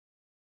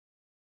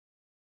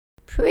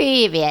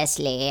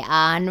Previously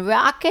on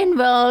Rock and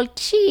Roll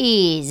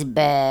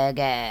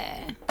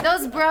Cheeseburger.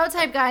 Those bro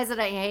type guys that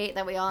I hate,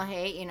 that we all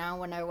hate, you know,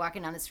 when they're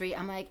walking down the street,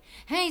 I'm like,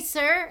 hey,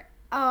 sir.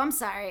 Oh, I'm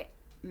sorry.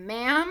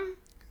 Ma'am?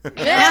 Reverse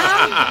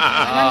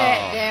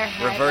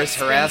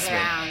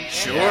harassment.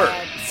 Sure,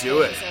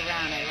 do it.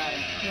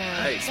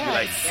 Nice. Be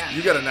like,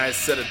 you got a nice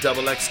set of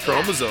XX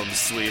chromosomes,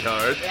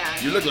 sweetheart.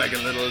 Yeah. You look like a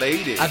little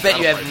lady. I bet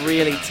you have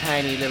really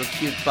tiny little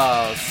cute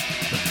balls.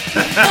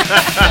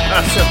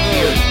 So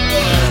cute.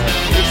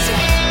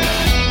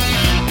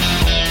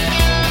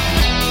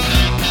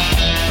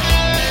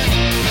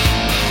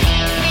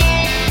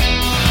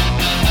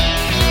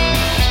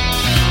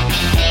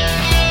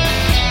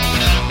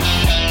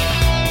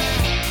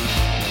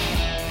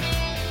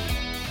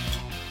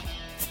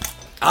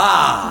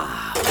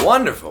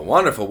 Wonderful,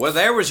 wonderful. Well,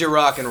 there was your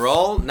rock and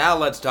roll. Now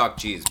let's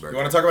talk You cheeseburger.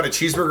 want to talk about a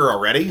cheeseburger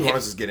already? You want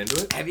us to just get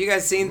into it? Have you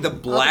guys seen the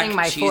black Opening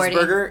my 40.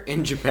 cheeseburger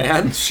in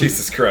Japan?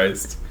 Jesus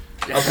Christ.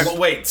 Okay, well,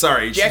 wait,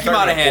 sorry. Jackie She's talking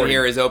about Monahan 40.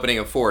 here is opening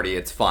a 40.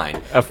 It's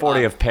fine. A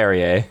 40 of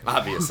Perrier.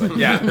 Obviously.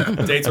 Yeah,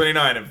 day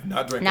 29 of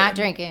not drinking. Not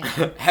drinking.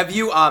 Have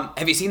you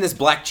seen this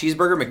black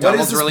cheeseburger?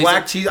 McDonald's this releasing-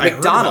 black cheese? I heard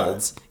about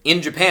McDonald's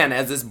in Japan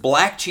has this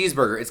black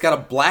cheeseburger. It's got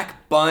a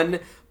black bun,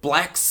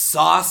 black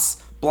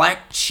sauce,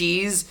 black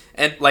cheese,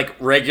 and like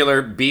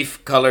regular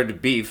beef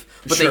colored beef.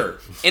 But Sure.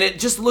 and it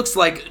just looks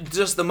like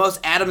just the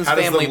most Addams How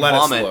does the Family lettuce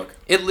vomit. look?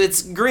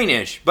 It's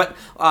greenish, but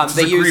It's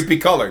a creepy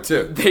color,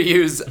 too. They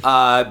use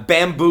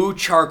bamboo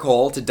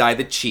charcoal to dye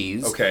the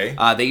cheese. Okay.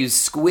 They use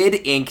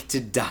squid ink to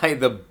dye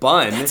the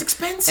bun. That's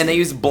expensive. And they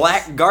use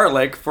black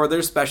garlic for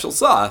their special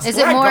sauce. Is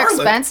it Black more garlic.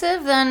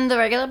 expensive than the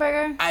regular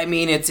burger? I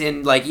mean, it's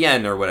in like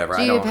yen or whatever. Do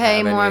I you don't pay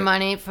have more any-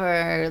 money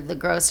for the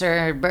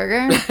grosser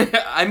burger?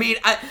 I mean,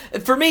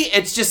 for me,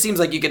 it just seems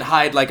like you could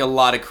hide like a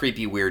lot of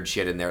creepy, weird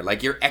shit in there.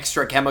 Like your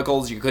extra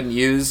chemicals you couldn't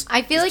use.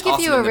 I feel Just like toss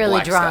if you them in were the really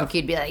black drunk, stuff.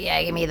 you'd be like,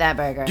 yeah, give me that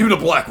burger. Give me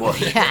the black one.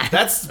 Yeah.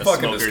 That's fucking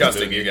smoker's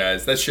disgusting, movie. you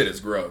guys. That shit is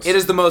gross. It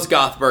is the most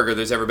goth burger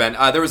there's ever been.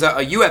 There was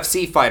a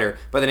UFC fighter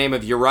by the name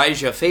of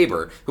Uriah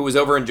Faber who was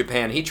over in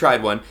Japan. He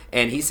tried one,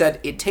 and he said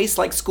it tastes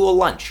like school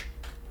lunch.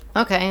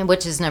 Okay,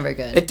 which is never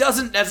good. It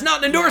doesn't. That's not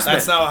an endorsement.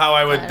 That's not how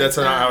I would. That's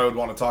not- not how I would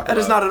want to talk That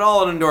about is not at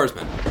all an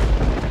endorsement.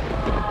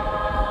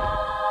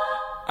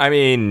 I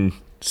mean,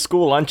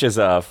 school lunch is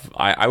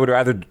I would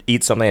rather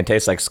eat something that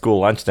tastes like school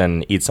lunch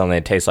than eat something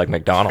that tastes like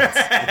McDonald's.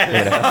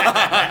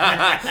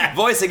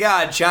 Voice of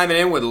God chiming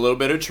in with a little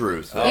bit of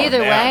truth. Either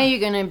man. way, you're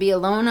going to be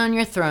alone on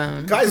your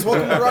throne. Guys,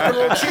 welcome to Rock and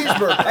Roll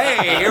Cheeseburger.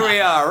 Hey, here we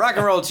are, Rock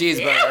and Roll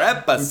Cheeseburger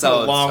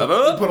episode.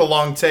 We put a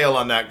long tail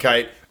on that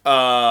kite.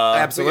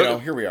 Absolutely. You know,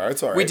 here we are.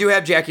 It's all right. We do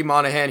have Jackie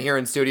Monahan here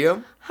in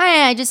studio,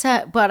 Hi, I just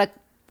bought a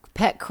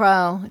pet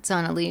crow. It's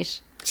on a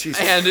leash.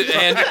 Jesus.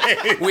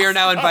 and we are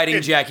now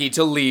inviting Jackie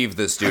to leave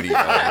the studio.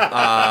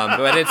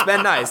 But it's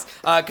been nice.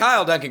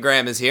 Kyle Duncan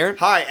Graham is here.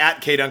 Hi,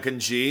 at K Duncan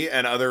G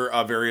and other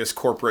various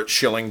corporate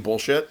shilling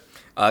bullshit.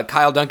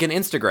 Kyle Duncan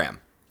Instagram.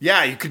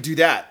 Yeah, you could do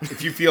that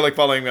if you feel like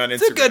following me on Instagram.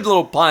 It's a good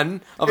little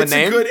pun of It's a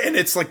name. good, and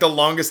it's like the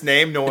longest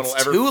name. No one will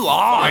ever too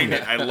long. find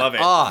it. I love it.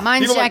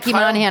 Mine's People like Jackie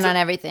Kyle Monahan D- on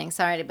everything.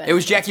 Sorry to It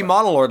was Jackie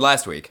Monolord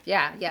last week.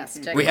 Yeah, yes.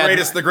 Jackie We had-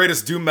 the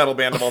greatest doom metal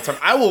band of all time.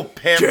 I will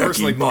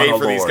personally pay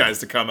for these guys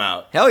to come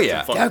out. Hell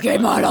yeah. It's a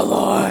fucking fun.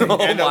 Monolord. Oh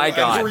And, my and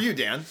God. who are you,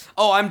 Dan?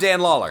 Oh, I'm Dan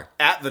Lawler.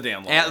 At the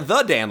Dan Lawler. At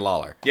the Dan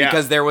Lawler. Yeah.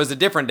 Because there was a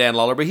different Dan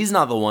Lawler, but he's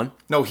not the one.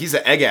 No, he's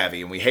an egg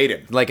avy, and we hate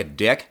him. Like a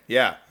dick.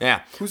 Yeah.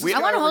 Yeah. Who's We, this I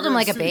guy want to over hold here him in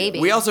like the a studio? baby.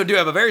 we also do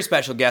have a very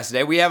special guest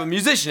today. We have a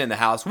musician in the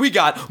house. We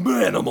got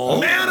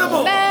Manimal.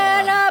 Animal.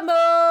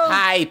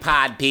 Hi,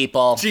 pod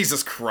people.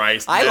 Jesus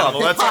Christ. I love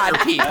Animal. That's pod not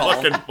your people.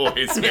 fucking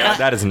voice, man.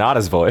 That is not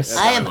his voice.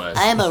 I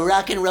am a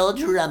rock and roll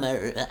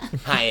drummer.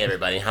 Hi,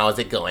 everybody. How's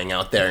it going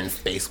out there in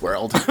space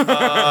world?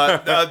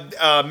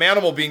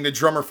 Manimal being the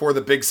drummer for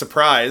The Big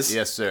Surprise.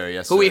 Yes, sir.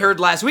 Yes, Who sir. we heard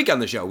last week on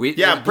the show. It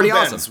Yeah, was pretty Blue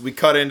awesome. Benz. We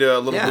cut into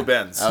Little Yeah. Blue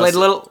Benz. Played a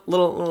little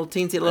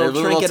teensy A little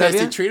little trinket of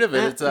tasty you. treat of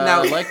it. It's,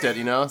 Now- I liked it,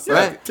 you know. So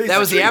Right. Tasty That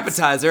was the treats.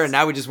 appetizer, and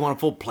now we just want a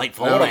full plate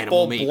full of What a animal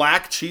full meat.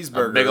 black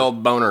cheeseburger. big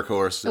old boner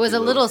course. It was a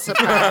little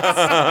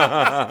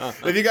surprise.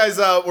 If you guys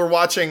were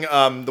watching the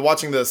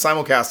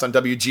simulcast on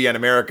WGN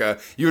America,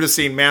 you would have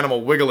seen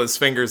Manimal wiggle his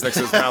fingers next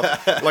to his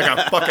mouth like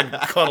a fucking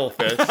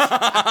cuttlefish.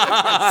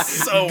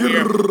 So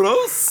weird.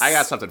 Gross. I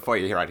got something for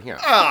you right here.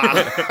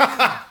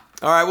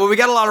 All right, well, we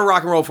got a lot of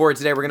rock and roll for you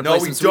today. We're going to No, play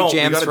we some sweet don't. We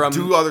jams gotta from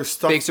do other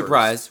stuff Big first.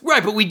 Surprise.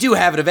 Right, but we do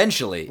have it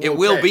eventually. It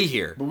will Okay. be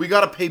here. But we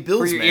gotta pay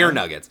bills, For your man. ear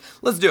nuggets.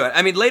 Let's do it.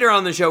 I mean, later on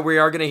in the show, we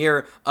are going to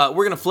hear, we're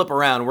going to flip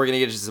around. We're going to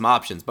get you some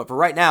options. But for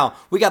right now,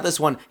 we got this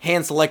one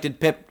hand-selected,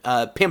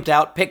 pimped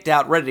out, picked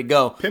out, ready to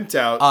go. Pimped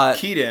out,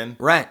 keyed in.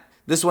 Right.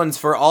 This one's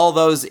for all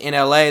those in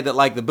LA that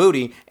like the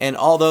booty and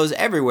all those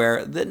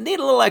everywhere that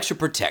need a little extra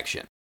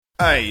protection.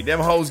 Hey,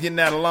 them hoes getting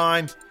out of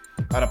line.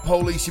 The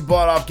police you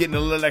bought off getting a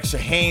little extra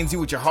handsy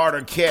with your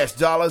hard-earned cash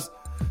dollars.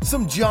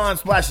 Some John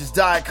splashes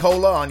Diet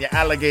Cola on your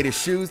alligator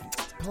shoes.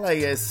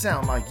 player, it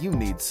sound like you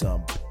need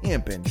some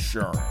pimp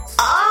insurance.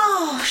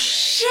 Oh,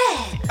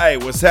 shit! Hey,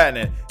 what's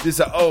happening? This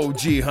is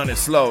OG Honey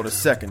Slow, the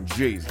second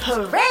Jesus.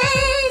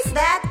 Praise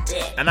that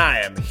dick! And I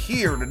am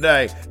here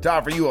today to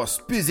offer you a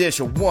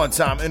special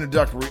one-time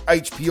introductory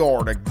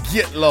HPR to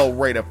Get Low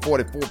rate of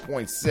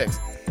 44.6.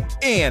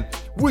 And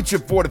with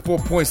your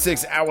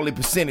 44.6 hourly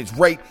percentage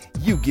rate,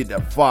 you get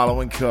the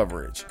following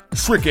coverage.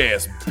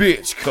 Trick-ass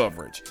bitch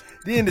coverage.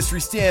 The industry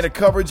standard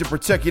coverage to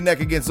protect your neck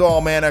against all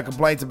manner of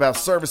complaints about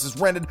services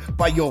rendered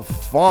by your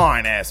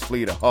fine-ass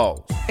fleet of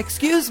hoes.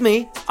 Excuse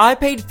me, I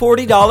paid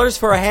 $40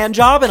 for a hand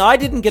job and I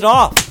didn't get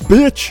off.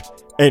 Bitch!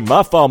 Ain't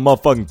my fault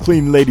motherfucking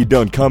clean lady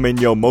done come in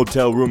your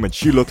motel room and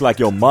she look like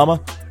your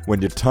mama.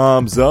 When your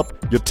time's up,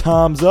 your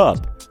time's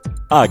up.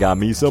 I got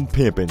me some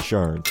pimp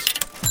insurance.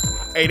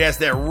 Hey, that's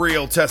that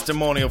real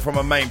testimonial from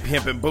a main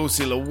pimpin'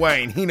 Boosie Lil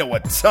Wayne. He know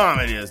what time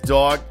it is,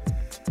 dog.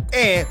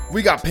 And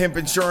we got pimp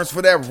insurance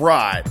for that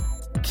ride.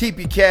 Keep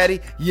your caddy,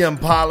 your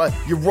Impala,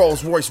 your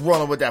Rolls Royce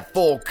running with that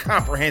full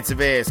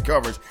comprehensive ass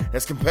coverage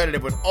that's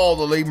competitive with all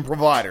the leading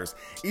providers,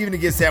 even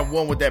against that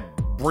one with that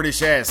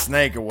British ass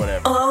snake or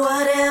whatever. Or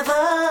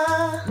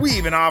whatever. We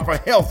even offer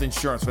health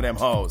insurance for them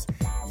hoes.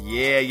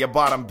 Yeah, your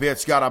bottom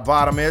bitch got a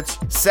bottom itch.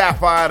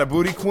 Sapphire the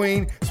booty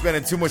queen,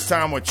 spending too much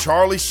time with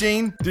Charlie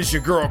Sheen. Does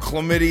your girl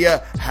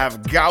chlamydia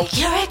have gout?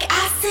 Uric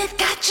acid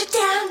got you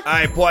down.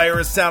 Alright, player,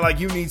 it sound like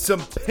you need some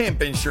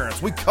pimp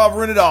insurance. We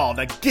covering it all.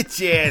 Now get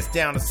your ass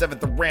down to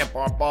 7th and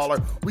Rampart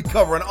Baller. We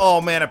covering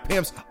all manner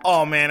pimps,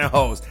 all manner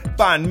hoes.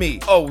 Find me,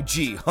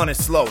 OG Honey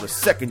Slow, the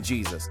second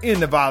Jesus, in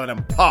the Violent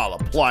Impala,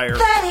 player.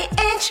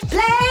 30-inch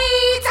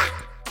blades.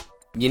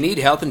 You need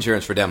health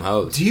insurance for dem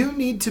hoes. Do you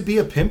need to be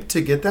a pimp to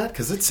get that?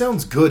 Because it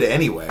sounds good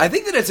anyway. I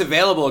think that it's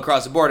available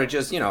across the board. It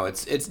just,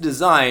 it's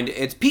designed,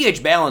 it's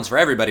pH balance for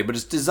everybody, but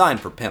it's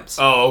designed for pimps.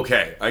 Oh,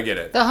 okay. I get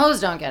it. The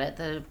hoes don't get it.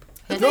 The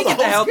pimp They get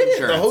the health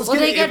insurance. well,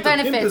 they get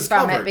benefits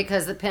from it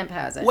because the pimp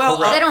has it. Well,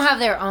 they don't have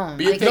their own.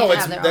 They No, can't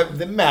it's have their own.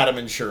 the madam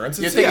insurance.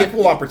 It's think the it-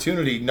 equal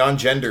opportunity,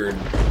 non-gendered.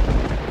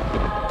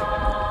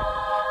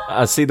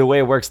 See, the way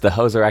it works, the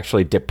hoes are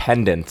actually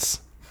dependents.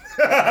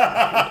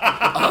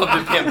 Of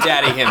the pimp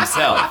daddy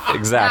himself.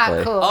 Exactly.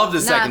 Not cool. Of the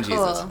Not second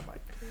cool. Jesus.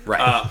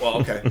 Right.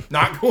 Well, okay.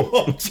 Not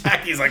cool.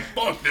 Jackie's like,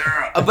 fuck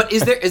yeah. But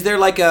is there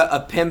like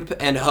a pimp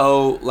and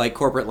hoe like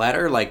corporate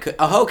ladder? Like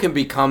a hoe can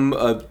become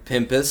a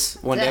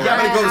pimpus one day. Yeah, Yeah,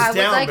 but it goes I would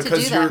down like to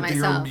because do that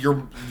myself.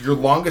 your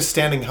longest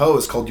standing hoe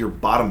is called your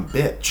bottom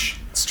bitch.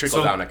 It's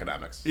trickle down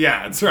economics.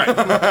 Yeah, that's right.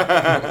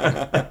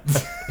 God,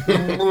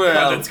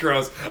 that's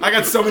gross. I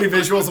got so many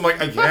visuals. I'm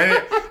like, I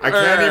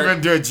can't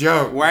even do a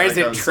joke. Why is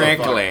Like, it I'm so fucked.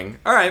 trickling?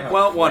 All right,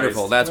 well,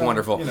 wonderful. That's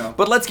wonderful. you know.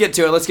 But let's get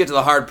to it. Let's get to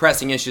the hard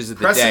pressing issues of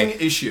the Pressing day.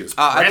 issues.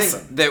 I Pressing.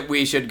 think that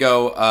we should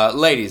go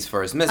ladies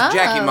first. Miss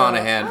Jackie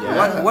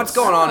Monahan, what's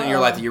going on in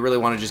your life that you really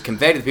want to just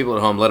convey to the people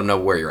at home? Let them know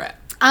where you're at.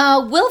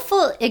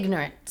 Willful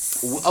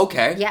ignorance.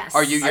 Okay. Yes.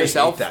 Are you I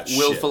yourself hate that shit.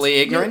 willfully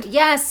ignorant?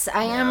 Yes,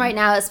 I am right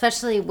now,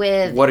 especially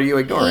with What are you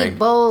ignoring?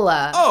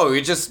 Ebola. Oh,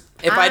 you just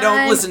if I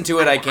don't listen to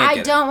it, I can't I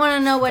get don't want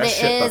to know what That it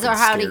shit is or fucking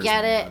how to scares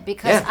get me, it man.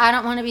 because Yeah. I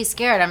don't want to be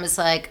scared. I'm just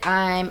like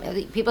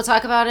people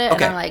talk about it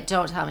Okay. and I'm like,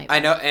 don't tell me. I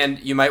know, and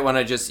you might want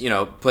to just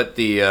put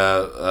the.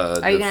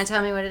 Are you gonna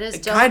tell me what it is?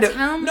 Don't kind of?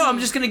 tell me. No, I'm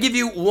just gonna give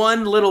you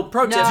one little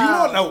pro tip. No. Do you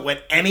not know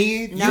what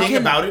anything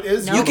about it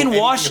is? No. You can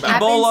wash I've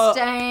been Ebola.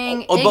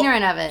 staying Ebo-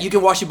 ignorant of it. You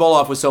can wash Ebola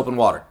off with soap and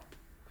water.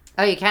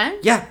 Oh, you can?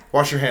 Yeah.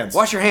 Wash your hands.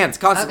 Wash your hands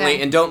constantly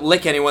Okay. and don't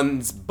lick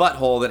anyone's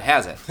butthole that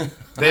has it.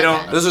 They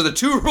don't. Those are the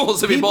two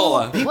rules of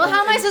Ebola. Well,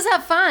 how am I supposed to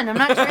have fun? I'm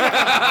not drinking.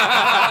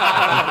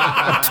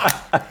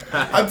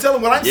 I'm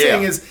telling. What I'm Yeah.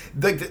 saying is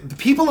the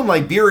people in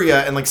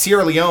Liberia and like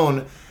Sierra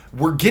Leone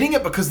were getting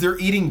it because they're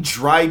eating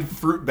dried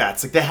fruit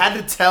bats. Like they had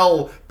to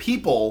tell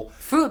people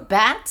Fruit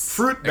bats?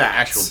 fruit bats.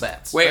 Actual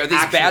bats. Wait, are these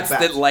Actual bats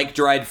that like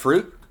dried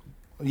fruit?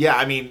 Yeah,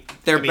 I mean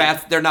They're I mean,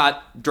 bats. They're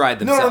not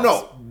dried No, themselves.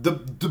 no.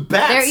 The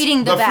bats. They're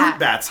eating the bat. fruit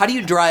bats. How do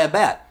you dry a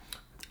bat?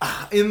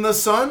 In the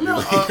sun?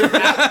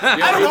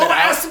 I don't know.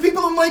 Ask the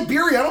people in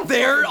Liberia. I don't.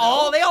 They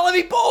all have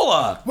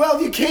Ebola. Well,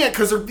 you can't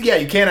because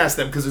you can't ask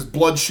them because there's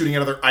blood shooting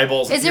out of their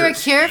eyeballs. Is there a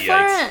cure for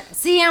it?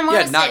 See, I'm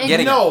Yeah, not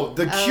getting it. No,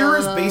 the cure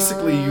is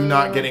basically you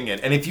not getting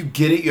it, and if you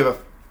get it, you have a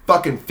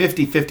fucking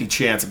 50-50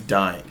 chance of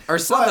dying. Or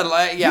something But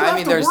like- yeah, you I have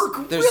mean, to there's-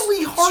 work there's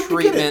really hard to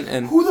get treatment it.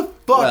 and- Who the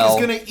fuck well- is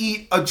gonna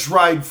eat a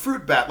dried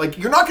fruit bat? Like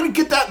you're not gonna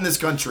get that in this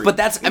country. But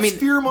that's, It's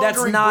fear-mongering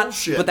that's not.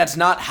 bullshit. But that's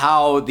not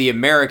how the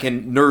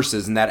American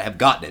nurses and that have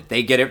gotten it.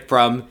 They get it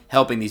from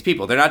helping these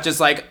people. They're not just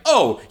like,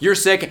 oh, you're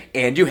sick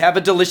and you have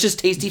a delicious,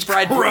 tasty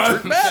fried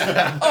fruit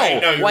bat. Oh,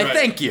 know, you're why? right.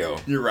 Thank you.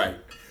 You're right.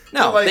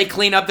 No, But, like, they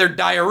clean up their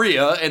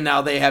diarrhea and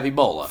now they have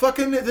Ebola.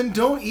 Fucking then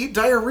don't eat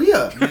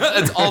diarrhea.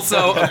 That's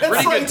also a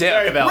pretty good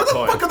tip. Where the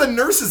fuck are the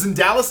nurses in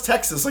Dallas,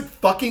 Texas, like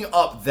fucking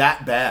up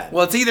that bad?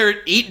 Well, it's either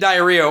eat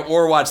diarrhea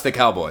or watch the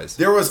Cowboys.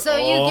 There was So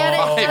you get it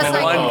Five just and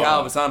like one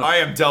Cowboys on 'em. I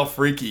am Del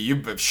Freaky.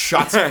 You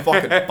shots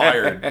fucking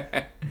fired.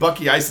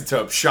 Bucky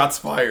Isotope, shots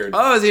fired.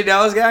 Oh, is he a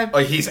Dallas guy? Oh,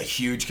 he's a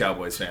huge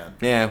Cowboys fan.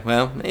 Yeah,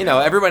 well,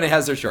 everybody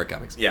has their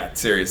shortcomings. Yeah,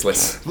 seriously.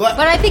 But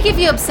I think if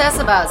you obsess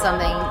about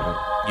something,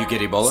 You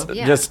get Ebola?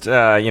 Yeah. Just,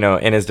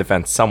 in his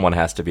defense, someone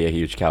has to be a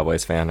huge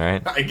Cowboys fan,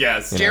 right? I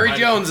guess. Jerry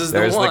Jones is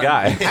There's the one. the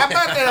guy.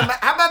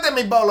 How about them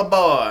Ebola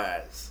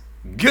boys?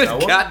 Good No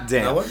one?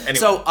 goddamn. No one? Anyway.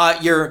 So,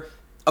 you're...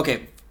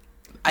 Okay.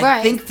 I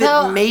Right, think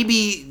that so-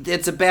 maybe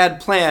it's a bad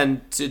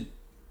plan to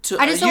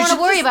I just don't you want to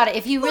should worry just about it.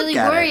 If you really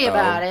look at worry it, though.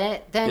 about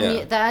it,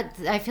 then Yeah.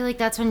 I feel like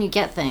that's when you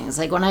get things.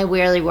 Like when I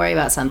really worry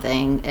about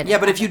something. Yeah,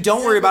 but if you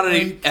don't worry about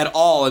it at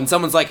all, and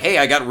someone's like, "Hey,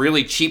 I got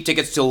really cheap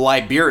tickets to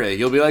Liberia,"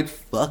 you'll be like,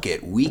 "Fuck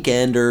it,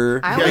 weekender."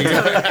 I would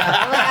totally go.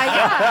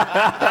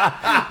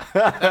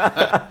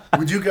 Yeah.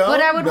 Would you go?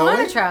 But I would want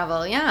Knowing? to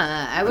travel.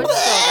 Yeah, I would.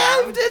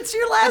 It's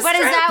your last. But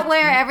is trip. that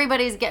where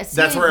everybody's getting?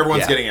 That's where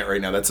everyone's Yeah. getting it right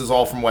now. This is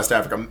all from West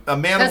Africa.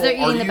 Amanda, 'Cause they're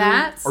eating the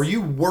bats? Are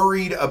you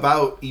worried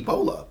about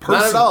Ebola? Not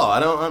Personally?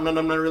 at all. I'm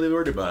not really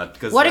worried about it.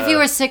 'Cause, What if you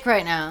were sick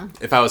right now?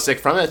 If I was sick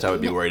from it, I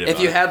would be worried about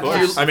If you it. had Of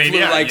course. flu, I mean,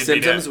 yeah, flu-like you'd be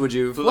symptoms, dead. would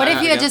you? What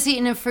if you had just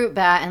eaten a fruit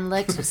bat and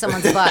licked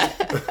someone's butt?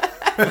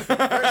 First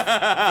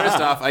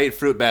off, I eat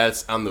fruit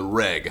bats on the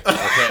reg. Okay,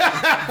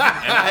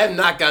 and I have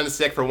not gotten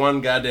sick for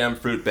one goddamn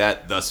fruit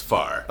bat thus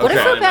far. What if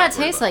Okay. fruit I'm bat not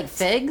worried tastes about like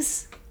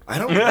figs? I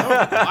don't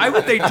know. Why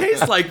would they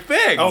taste like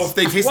figs? Oh, if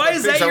they taste Why like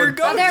is figs, that I your would-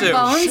 Are there go-to?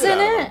 bones shit in out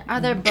of it?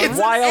 Are there bones?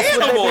 Why else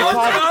would they Animal. be It's called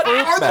not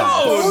fruit our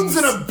bats? bones. Bones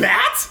in a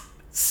bat?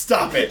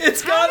 Stop it.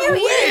 It's How got do you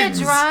eat wings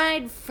a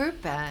dried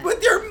fruit bat?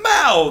 with your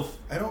mouth.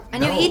 I don't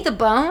And know. you eat the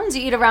bones?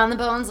 You eat around the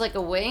bones like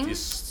a wing? it.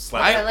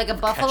 Slap Like a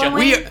buffalo ketchup.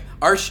 wing?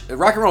 Our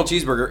Rock and Roll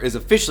Cheeseburger is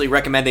officially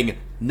recommending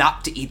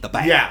not to eat the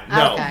bat. Yeah,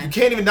 no. Okay. You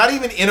can't even, not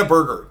even in a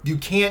burger. You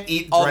can't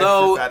eat dried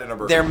Although fruit bat in a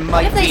burger. there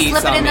might if they be slip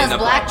it some in those the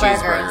black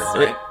cheeseburger,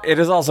 burgers? right? It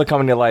is also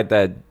coming to light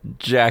that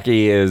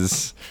Jackie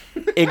is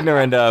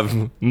ignorant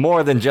of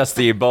more than just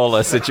the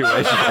Ebola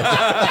situation.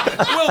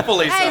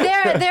 Willfully so.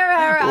 Hey, there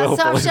are Willfully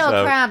soft shell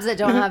so. crabs that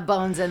don't have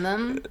bones in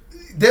them.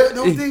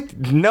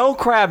 No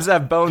crabs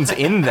have bones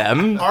in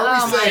them. Are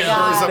Oh we my saying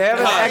God. there's a They have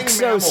an flying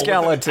exoskeleton.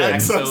 mammal with an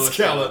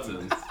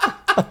exoskeleton.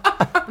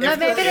 But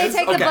maybe they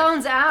take the okay.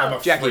 bones I'm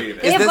out. Jackie, afraid of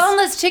it. They is have this-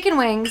 boneless chicken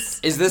wings.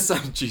 Is this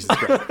Jesus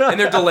Christ? And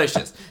they're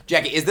delicious.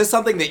 Jackie, is this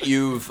something that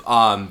you've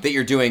that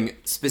you're doing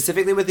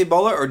specifically with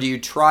Ebola, or do you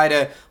try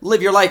to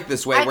live your life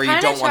this way I where you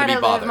kind don't of want try to to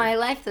be live bothered? my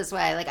life this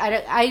way. Like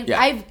Yeah.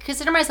 I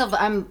consider myself.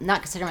 I'm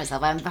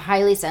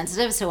highly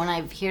sensitive. So when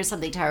I hear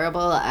something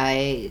terrible,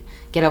 I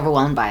get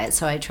overwhelmed by it.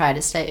 So I try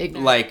to stay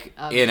ignorant. Like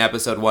of- in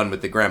episode 1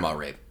 with the grandma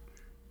rape.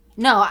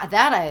 no,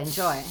 that I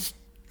enjoy.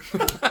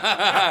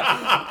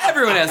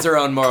 Everyone has their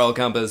own moral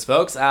compass,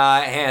 folks,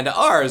 and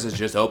ours has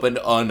just opened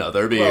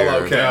another beer.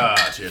 Well, okay.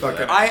 Cheers to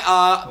Fucking- that.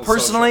 I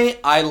personally,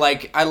 I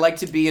like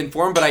to be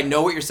informed, but I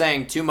know what you're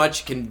saying. Too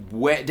much can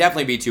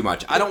definitely be too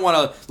much. I don't want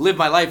to live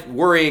my life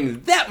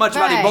worrying that much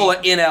Right. about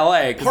Ebola in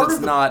LA because Part it's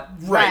of the- not.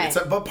 Right.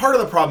 Right. But part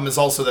of the problem is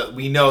also that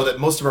we know that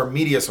most of our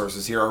media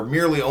sources here are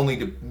merely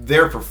only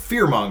there for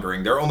fear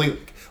mongering. They're only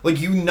like,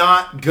 you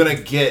not gonna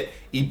get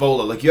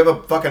Ebola. Like, you have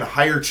a fucking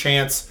higher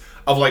chance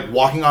of like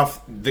walking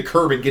off the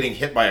curb and getting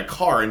hit by a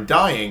car and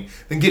dying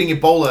than getting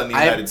Ebola in the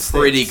I United have States.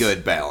 pretty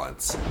good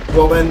balance.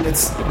 Well, then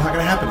it's not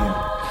gonna happen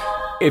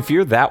here. If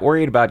you're that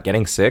worried about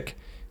getting sick,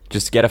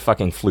 just get a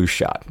fucking flu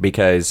shot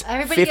because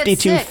Everybody gets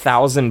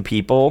 52,000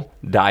 people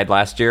died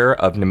last year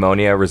of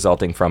pneumonia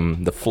resulting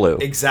from the flu.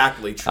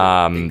 Exactly true.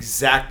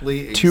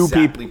 Exactly two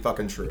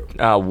fucking true.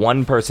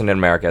 One person in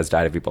America has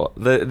died of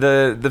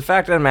Ebola. The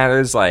fact of the matter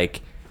is,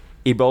 like,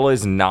 Ebola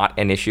is not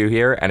an issue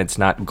here, and it's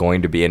not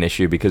going to be an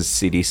issue because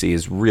CDC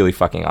is really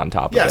fucking on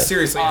top of Yeah, it.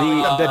 seriously.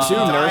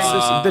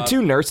 The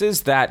two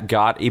nurses that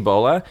got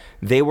Ebola,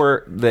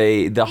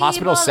 the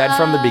hospital said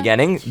from the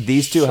beginning,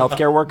 these two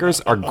healthcare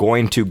workers are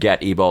going to get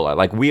Ebola.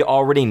 Like, we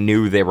already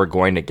knew they were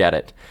going to get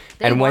it.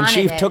 They And when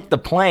she wanted it. took the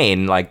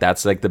plane, like,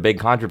 that's like the big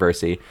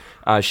controversy.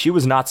 She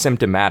was not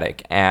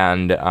symptomatic,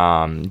 and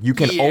you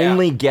can Yeah.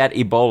 only get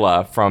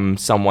Ebola from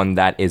someone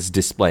that is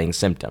displaying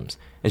symptoms.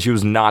 And she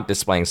was not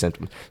displaying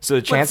symptoms. So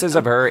the chances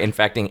of her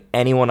infecting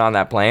anyone on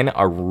that plane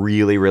are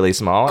really, really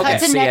small. Cut And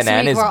to next CNN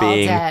week, is we're all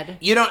being dead.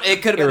 You don't.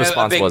 It could have been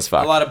Irresponsible as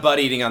fuck. a lot of butt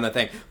eating on the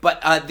thing,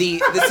 but the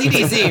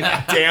CDC.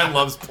 Dan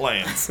loves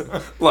planes.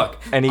 Look,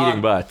 and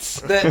eating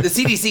butts. the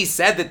CDC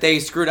said that they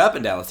screwed up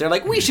in Dallas. They're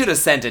like, we should have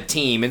sent a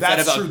team instead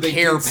That's of true. a They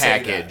care did say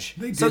that. package.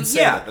 They did so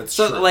say yeah, that. That's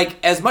so true. like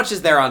as much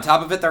as they're on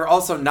top of it, they're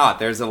also not.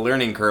 There's a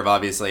learning curve,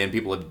 obviously, and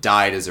people have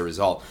died as a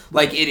result.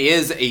 Like, it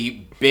is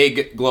a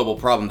big global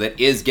problem that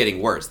is getting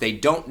worse. They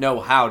don't know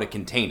how to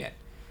contain it.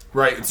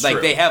 Right, it's Like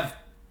true. they have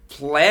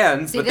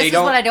plans, See, but this they is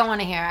don't. what I don't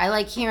want to hear. I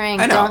like hearing,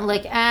 I know. don't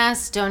lick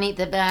ass, don't eat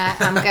the bat.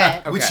 I'm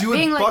good. Which you would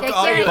Being like fuck a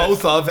up carrot.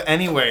 both of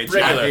anyway,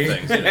 Regular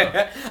Jackie. things, you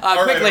know.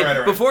 Quickly, all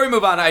right. before we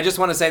move on, I just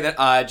want to say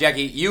that,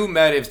 Jackie, you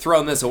might have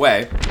thrown this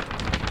away.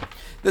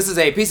 This is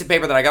a piece of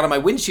paper that I got on my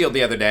windshield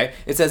the other day.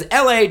 It says,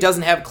 LA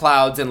doesn't have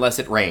clouds unless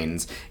it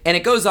rains. And it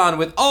goes on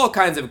with all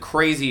kinds of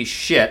crazy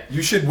shit.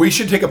 We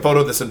should take a photo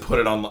of this and put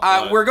it on.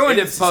 We're going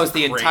to it's post a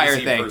the entire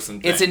crazy thing.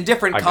 person It's in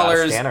different I got a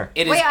colors. scanner.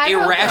 It is Wait, I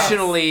wrote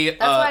irrationally. this.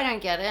 That's why I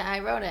don't get it. I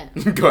wrote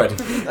it. Good.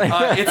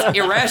 It's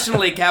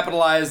irrationally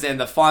capitalized, and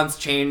the fonts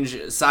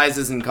change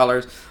sizes and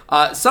colors.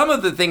 Some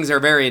of the things are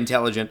very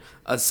intelligent.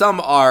 Some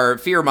are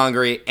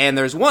fear-mongery, and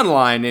there's one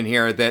line in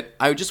here that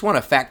I just want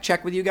to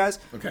fact-check with you guys.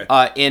 Okay.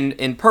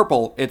 In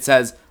purple, it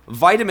says,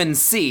 vitamin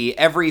C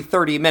every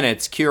 30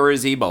 minutes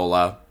cures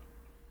Ebola.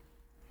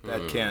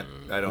 That can't.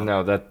 I don't.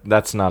 No,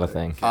 that's not a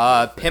thing.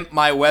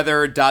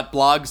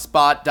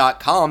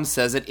 Pimpmyweather.blogspot.com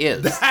says it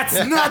is. That's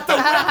not the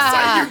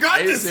website you got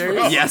this from.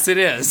 Yes, it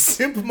is.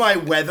 Pimp My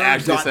Weather.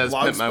 Actually says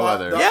Pimp My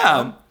Weather.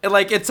 Yeah,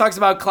 it talks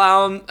about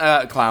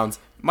clowns.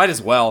 Might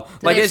as well.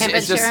 they It's pimp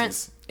just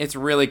insurance? it's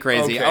really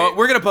crazy. Okay.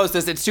 We're gonna post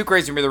this. It's too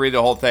crazy for me to read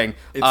the whole thing.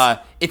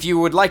 If you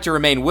would like to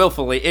remain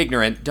willfully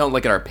ignorant, don't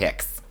look at our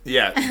pics.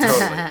 Yeah,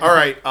 totally. All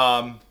right.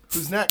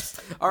 Who's next?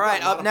 All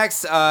right, up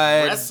next,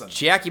 Wrestling.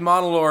 Jackie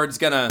Monolord's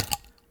gonna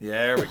Yeah,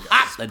 there we go.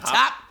 pop the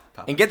top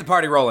and get the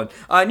party rolling.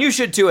 And you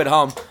should too at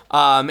home.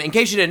 In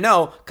case you didn't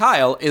know,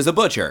 Kyle is a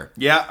butcher.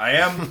 Yeah, I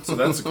am. So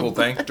that's a cool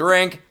thing.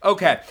 Drink.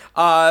 Okay.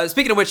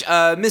 Speaking of which,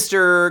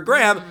 Mr.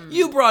 Graham,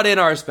 you brought in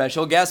our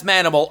special guest,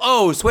 Manimal.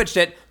 Oh, switched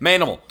it.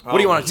 Manimal, what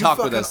do you want to you talk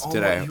with fucking us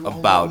today almost-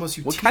 about?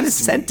 you What kind of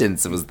teased me.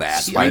 sentence was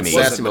that? See, by I me?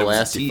 wasn't- Sassy but it was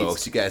Molasty, teased.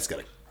 folks. You guys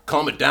gotta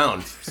calm it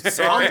down.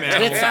 Sorry, man.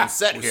 Tits on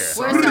set here.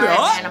 We're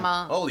sorry,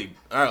 animal. Holy.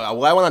 All right,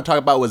 what I want to talk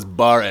about was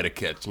bar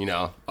etiquette,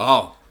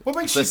 Oh. What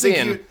makes So you think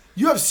seeing-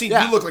 you have seen?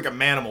 Yeah. You look like a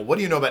manimal. What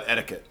do you know about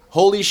etiquette?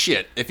 Holy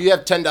shit. If you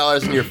have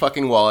 $10 in your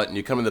fucking wallet and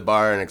you come to the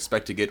bar and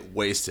expect to get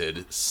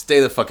wasted,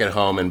 stay the fuck at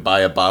home and buy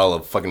a bottle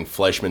of fucking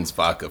Fleischmann's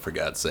vodka, for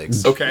God's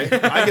sakes. Okay,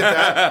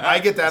 I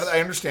get that. I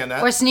understand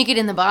that. Or sneak it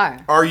in the bar.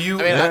 Are you?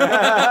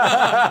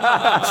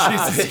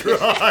 Jesus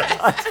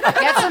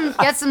Christ.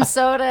 Get some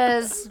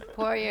sodas.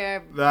 Pour your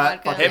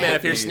That vodka. fucking- Hey man,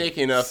 if you're Dude.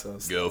 sneaky enough,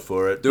 go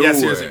for it. Do Yeah, it.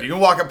 seriously. If you can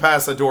walk up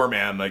past the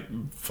doorman, like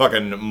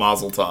fucking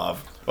Mazel Tov.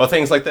 Well,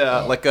 things like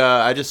that.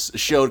 I just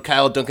showed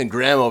Kyle Duncan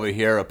Graham over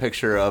here a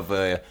picture of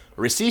a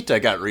receipt I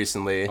got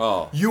recently.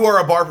 Oh. You are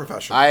a bar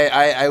professional.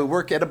 I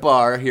work at a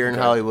bar here in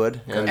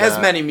Hollywood. And, As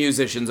many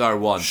musicians are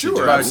wont Sure.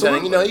 to do.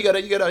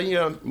 bartending, you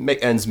gotta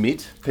make ends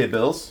meet, pay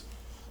bills.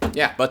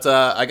 Yeah. But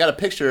I got a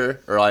picture,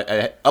 or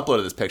I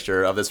uploaded this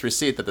picture of this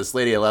receipt that this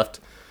lady left.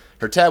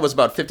 Her tab was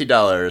about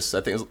 $50.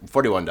 I think it was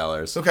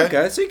 $41. okay.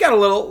 Okay, so you got a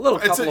little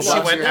It's couple a- of she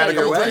bucks went here out out of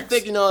your your way. I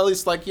think at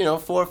least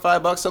 $4 or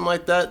 $5, something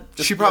like that.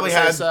 Just She probably on the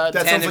had. safe side.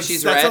 That 10 sounds if like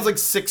she's that red. sounds like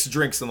 6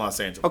 drinks in Los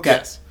Angeles. Okay.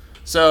 Yes.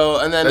 So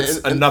and then That's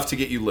enough to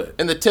get you lit.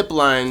 in the tip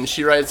line,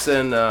 she writes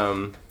in,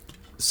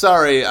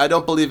 "Sorry, I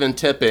don't believe in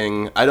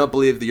tipping. I don't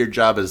believe that your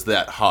job is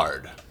that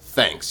hard.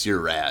 Thanks,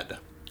 you're rad."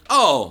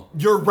 Oh.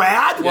 You're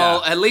rad.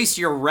 Well, at least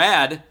you're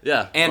rad.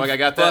 Yeah, And like I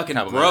got that fucking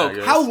compliment broke. out of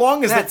you. how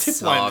long is That that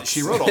tip line that sucks.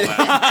 she wrote all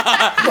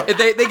that?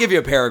 they give you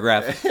a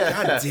paragraph.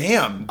 God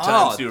damn. Oh,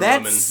 Times New that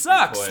Roman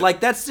sucks. point. Like,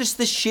 that's just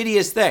the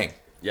shittiest thing.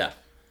 Yeah.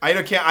 I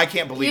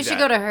can't believe You that. should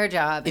go to her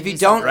job. If and you do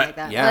something don't- like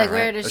that. yeah, like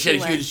where right. does She she had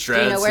work? huge Do you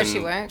shreds know where she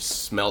and works?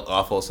 smelled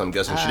awful, so I'm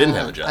guessing she didn't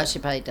have a job. Oh, she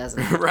probably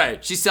doesn't.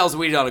 Right. She sells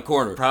weed on a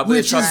corner. Probably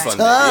a trust fund.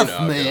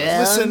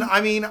 Listen, I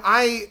mean,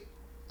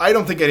 I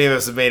don't think any of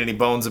us have made any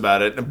bones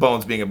about it. And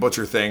bones being a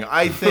butcher thing.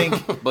 I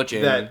think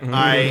Butching. that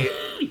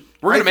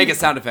We're going to make a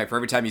sound effect for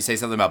every time you say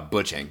something about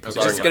butching. It's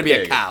Sorry, just going to be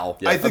a pig. cow.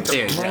 Yeah. I think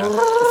Pig.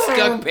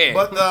 Skunk pig.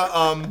 But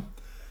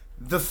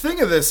the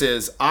thing of this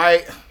is,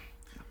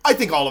 I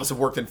think all of us have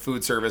worked in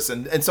food service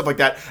and stuff like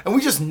that, and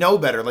we just know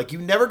better. Like, you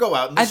never go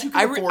out unless you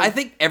can afford. I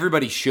think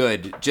everybody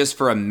should, just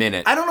for a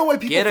minute. I don't know why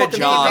people Get a fucking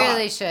job, They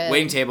really should.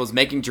 waiting tables,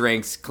 making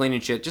drinks,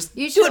 cleaning shit. Just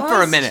You do should it for a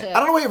always minute. tip. I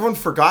don't know why everyone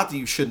forgot that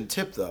you shouldn't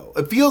tip, though.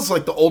 It feels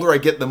like the older I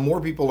get, the more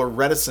people are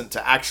reticent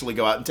to actually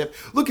go out and tip.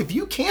 Look, if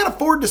you can't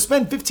afford to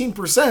spend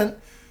 15%,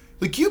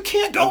 like, you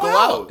can't go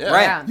out. Yeah.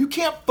 Right. Yeah. You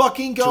can't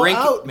fucking go Drink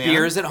out, man.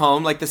 beers at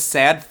home like the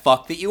sad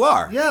fuck that you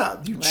are. Yeah,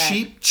 you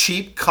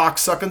cheap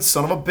cocksucking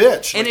son of a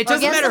bitch. And Like, it Or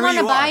doesn't get matter who someone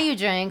you to buy are. you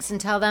drinks and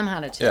tell them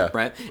how to tip. Yeah.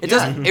 Right? It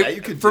doesn't. Yeah, you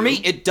could for do. me,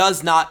 it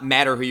does not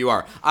matter who you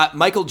are.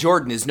 Michael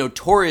Jordan is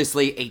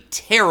notoriously a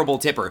terrible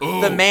tipper.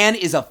 The man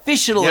is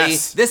officially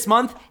Yes. this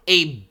month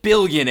a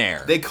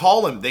billionaire. they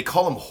call him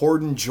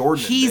Horden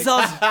Jordan. He's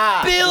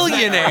a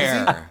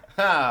billionaire.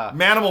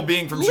 Manimal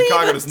being from Leave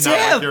Chicago a does not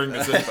like tip. hearing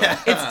this info.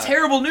 It's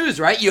terrible news,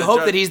 right? You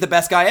hope that he's the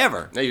best guy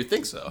ever. Yeah, you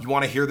think so? You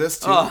want to hear this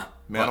too,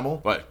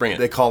 Manimal? What? Bring it.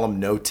 They call him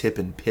No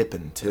Tippin'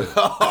 Pippin too.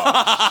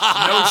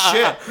 No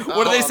shit.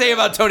 What do they say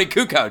about Tony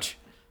Kukoc?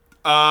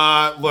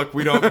 Look,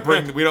 we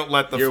don't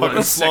let the You're one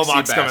fucking sexy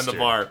Slovaks come in the bastard.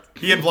 bar.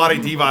 He and Bloody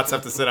Divots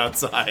have to sit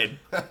outside.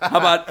 How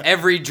about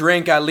every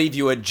drink I leave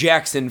you a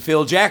Jackson,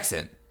 Phil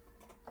Jackson?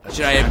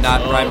 Should I have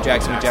not rhymed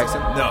Jackson with Jackson?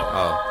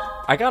 No.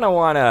 I kind of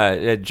want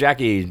to.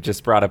 Jackie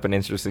just brought up an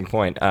interesting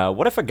point.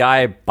 What if a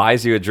guy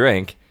buys you a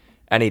drink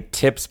and he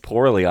tips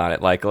poorly on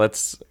it? Like,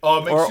 let's Oh,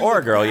 it makes you or a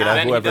look girl, you know,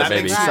 bad. whoever That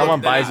maybe. makes you Someone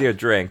look buys bad. you a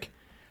drink.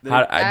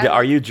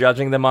 Are you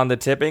judging them on the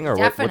tipping, or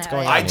what's Definitely.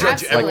 going on? I here? judge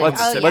Absolutely. everyone's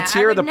Oh, tip. yeah. Let's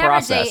hear I would the never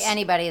process. date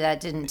anybody that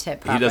didn't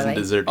tip He properly. doesn't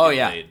deserve to Oh, get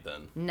yeah. laid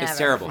then. Never. It's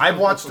terrible. I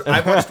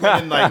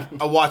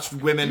watched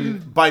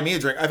women buy me a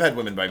drink. I've had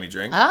women buy me a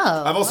drink.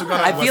 Oh, I've also gone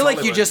out I to feel West like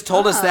you Hollywood. just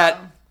told us that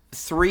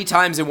 3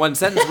 times in one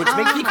sentence, which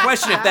makes me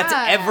question if that's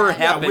ever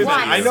happened. Women,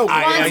 Once. I know. Once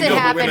I it know who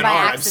happened women by are.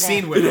 I've accident.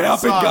 seen women. It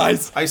happened,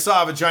 guys. I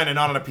saw a vagina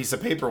not on a piece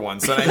of paper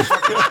once, and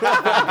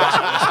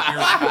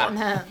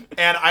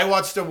and I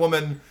watched a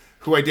woman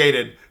who I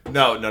dated.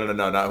 No,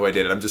 not who I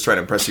dated. I'm just trying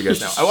to impress you guys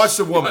now. I watched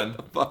a woman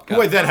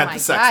who I then had my the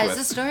sex God, with. is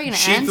this story gonna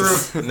she end?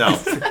 Threw, no.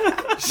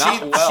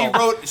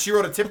 She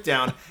wrote a tip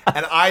down,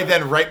 and I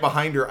then right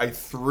behind her, I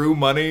threw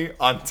money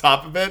on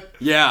top of it.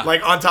 Yeah.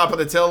 Like on top of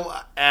the till,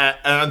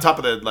 on top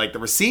of the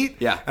receipt.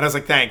 Yeah. And I was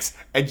like, thanks.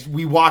 And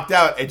we walked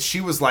out, and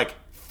she was like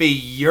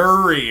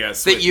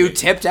furious That with you me.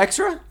 tipped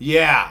extra?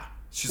 Yeah.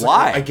 She's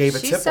Why? Like, I gave a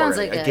She tip sounds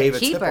already. like I a gave a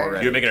tip keeper.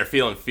 already. You're making her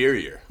feel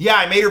inferior. Yeah,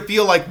 I made her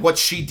feel like what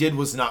she did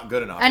was not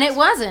good enough. And it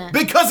wasn't.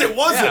 Because it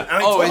wasn't. Yeah. And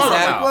I Oh, told is her, I'm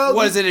that like, well,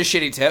 was it a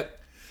shitty tip?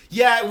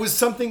 Yeah, it was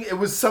something. It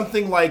was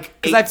something like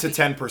 8 I- to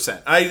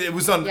 10%. It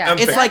was on. Yeah.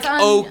 unfair. It's like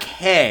That's on-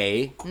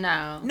 okay.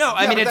 No. No,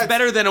 I Yeah, mean, but it's that's-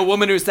 better than a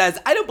woman who says,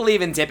 I don't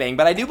believe in tipping,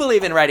 but I do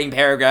believe in writing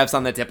paragraphs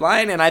on the tip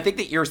line, and I think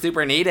that you're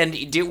super neat. And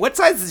what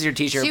size is your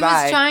t-shirt? She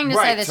Bye. was trying to say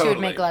Right, that she would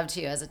totally. make love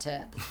to you as a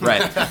tip.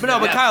 Right. But no,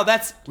 but Kyle,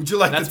 that's Would you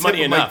like That's the tip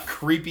money of my enough.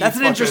 creepy? That's an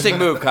fucking- interesting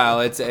move,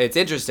 Kyle. It's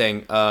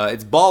interesting.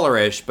 It's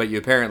ballerish, but you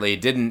apparently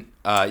didn't.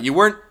 You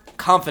weren't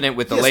confident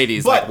with the Yes,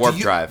 ladies but like Warp do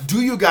you, Drive.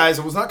 Do you guys?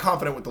 I was not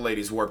confident with the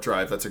ladies. Warp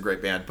Drive. That's a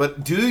great band.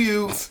 But do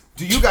you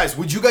guys?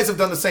 Would you guys have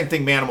done the same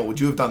thing, Manimal? Would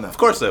you have done that? Of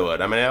course I would.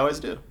 I mean, I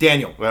always do.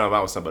 Daniel. When I'm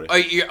out with somebody.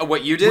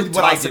 What you did?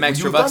 What I Toss some did. Would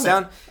extra you have bucks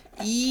done down.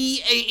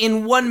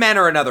 In one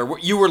manner or another,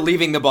 you were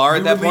leaving the bar at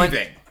We that were point.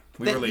 leaving.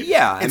 We were leaving.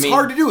 Yeah, I it's mean-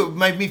 hard to do. It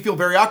made me feel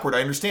very awkward.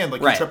 I understand,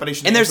 like your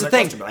trepidation. And to there's the answer that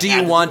thing: question, but I do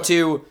had you want it.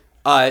 to?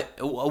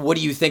 What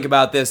do you think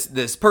about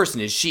this person?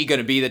 Is she going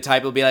to be the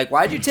type who'll be like,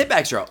 "Why'd you tip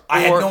extra?"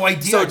 I had Or- no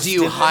idea. So I do just you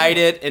did it hide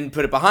anyway. it and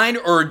put it behind,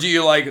 or do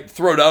you like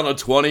throw down a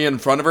 20 in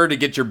front of her to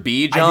get your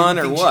beach I didn't on,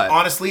 or think what?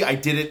 Honestly, I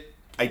did it.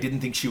 I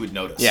didn't think she would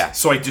notice. Yeah.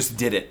 So I just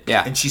did it.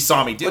 Yeah. And she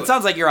saw me do Well, it. it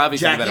sounds like you're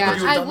obviously Jackie, a better would Yeah,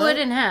 person. you have I done that?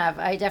 wouldn't have.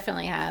 I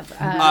definitely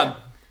have.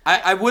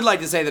 I would like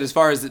to say that as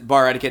far as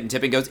bar etiquette and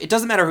tipping goes, it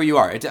doesn't matter who you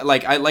are.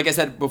 Like I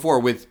said before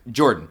with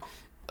Jordan,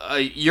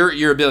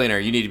 you're a billionaire.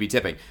 You need to be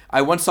tipping.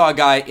 I once saw a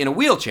guy in a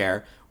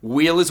wheelchair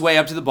wheel his way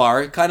up to the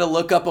bar, kind of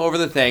look up over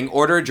the thing,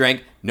 order a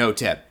drink, no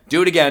tip.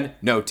 Do it again,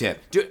 no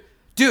tip.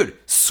 Dude,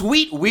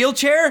 sweet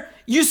wheelchair,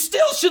 you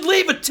still should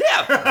leave a tip.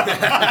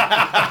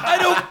 I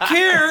don't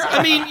care.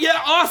 I mean,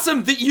 yeah,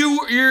 awesome that you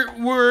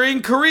were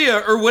in Korea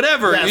or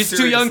whatever. Yeah, He's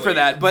too young for seriously.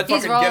 that. But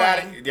He's Fucking get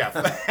out rolling. of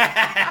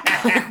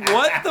Yeah.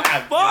 what the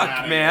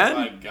fuck, man? Oh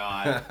my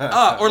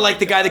god. Or like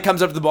the guy that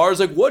comes up to the bar is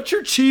like, "What's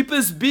your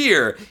cheapest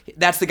beer?"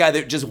 That's the guy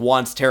that just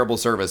wants terrible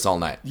service all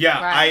night. Yeah,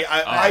 Right.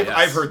 I've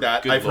yes. heard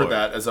that. Good I've heard lord.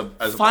 that as a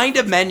Find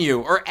a menu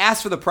or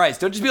ask for the price.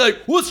 Don't just be like,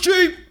 "What's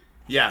cheap?"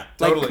 Yeah,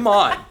 Like, totally. come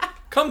on,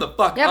 come the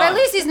fuck Yeah, on. but at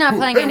least he's not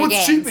playing Hey, any what's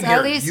games. cheap in here?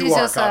 At least you he's are,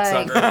 just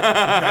like. cocksucker. Get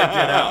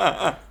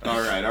out. All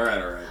right.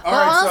 But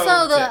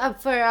also,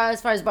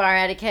 as far as bar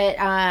etiquette,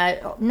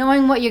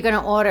 knowing what you're going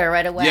to order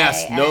right away.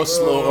 Yes, no and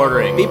slow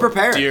ordering. Be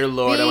prepared. Dear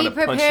Lord, I Be want to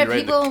punch you prepared, right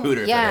people. in the cooter if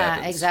that Yeah,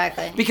 happens.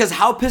 exactly. Because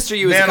how pissed are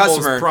you as a Manimal's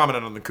customer?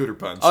 prominent on the cooter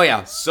punch. Oh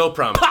yeah. So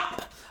prominent.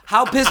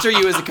 How pissed are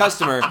you as a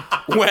customer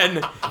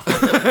when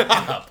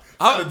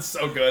That's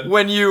so good.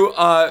 when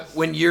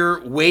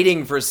you're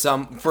waiting for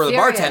the Furious.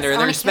 bartender and I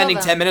wanna they're spending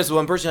kill them. 10 minutes with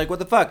one person? You're like, what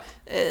the fuck?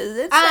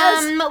 It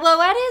says- Well,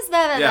 what is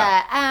that?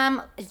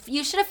 Yeah.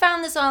 You should have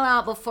found this all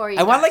out before you.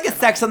 I want got like a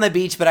sex on the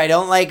beach, but I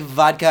don't like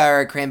vodka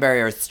or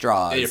cranberry or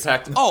straws. Yeah, you're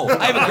packed. Oh,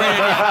 I have a great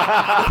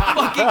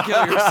idea. Fucking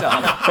kill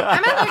yourself.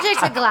 I'm allergic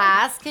to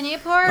glass. Can you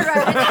pour it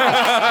right in?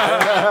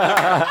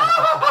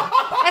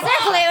 Is there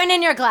gluten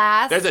in your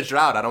glass? There's a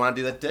drought. I don't want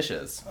to do the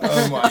dishes.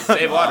 Oh my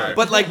Save water.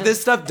 But like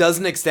this stuff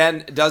doesn't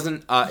extend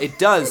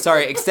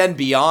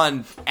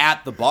beyond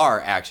at the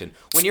bar action.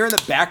 When you're in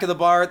the back of the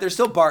bar, there's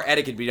still bar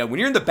etiquette to be done. When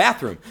you're in the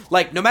bathroom,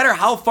 like no matter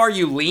how far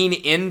you lean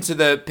into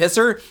the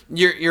pisser,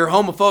 your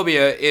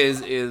homophobia is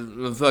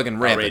fucking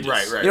rampant.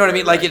 Outrageous. Right. You know what I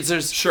mean? Like right. it's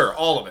just Sure,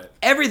 all of it.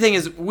 everything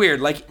is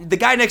weird. Like the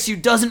guy next to you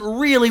doesn't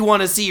really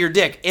want to see your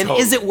dick, and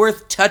Totally. is it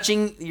worth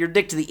touching your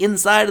dick to the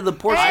inside of the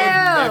porcelain? Ew.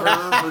 Never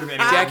heard of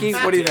anyone Jackie,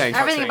 what do you think?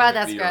 Everything about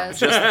that's gross.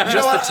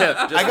 Just the tip.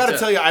 Just I the gotta tip.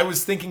 tell you, I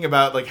was thinking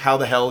about like how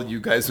the hell you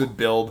guys would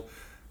build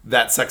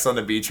that Sex on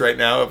the Beach right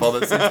now. If all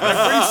that,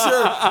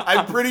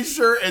 I'm pretty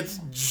sure it's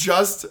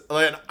just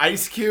an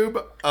ice cube,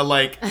 and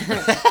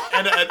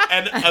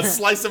a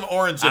slice of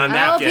orange in On a a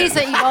A little napkin. piece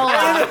of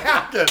Ebola.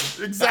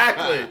 napkin.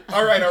 Exactly.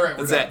 All right.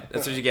 That's it.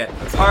 That's what you get.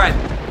 All right.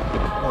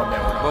 Oh,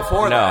 man, we're not.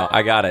 Before No, that,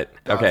 I got it.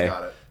 God's Okay.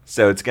 got it.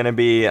 So it's gonna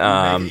be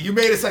You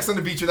made a Sex on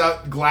the Beach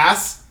without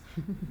glass,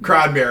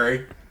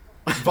 cranberry,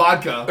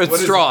 vodka, And what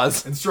is it?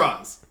 straws. and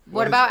straws.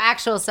 What about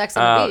actual sex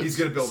on the He's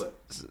beach? gonna build it.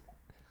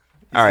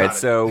 all right. got it.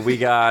 So we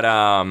got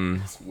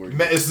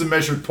This is a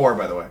measured pour,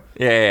 by the way.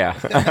 yeah.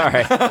 All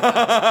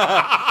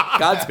right.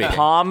 Godspeed.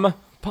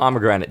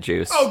 Pomegranate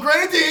juice. Oh,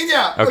 grenadine,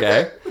 yeah.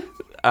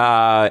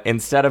 Okay.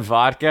 Instead of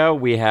vodka,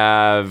 we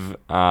have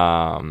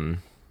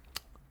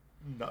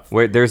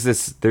where there's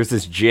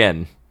this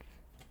gin.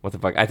 What the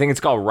fuck? I think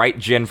it's called Right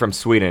Gin from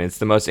Sweden. It's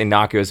the most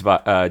innocuous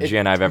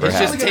gin I've ever It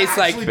had. just tastes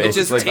like Actually,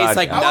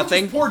 nothing. I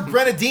just poured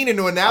grenadine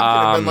into a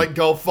napkin and been like,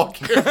 go fuck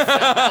yourself.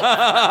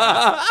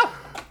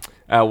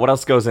 What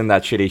else goes in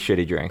that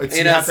shitty drink? It's-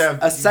 In you have to have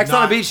a Sex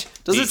on a Beach.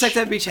 Doesn't Peach. Sex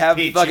on a Beach have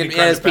Peach, fucking you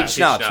can it's crack peach it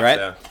schnapps, Peach right?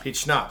 schnapps, peach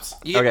schnapps.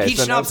 You get Okay, peach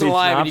so no schnapps in peach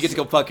lime, and you schnapps.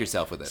 get to go fuck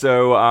yourself with it.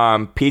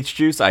 So, peach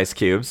juice, ice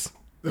cubes.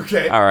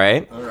 Okay. All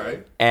right. All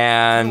right.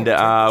 And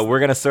we're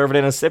going to serve it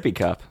in a sippy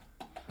cup.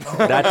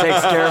 That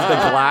takes care of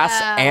the glass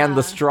and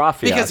the straw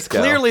fiasco. Because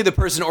clearly the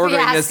person ordering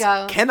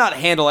Fiasco. this cannot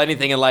handle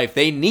anything in life.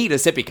 They need a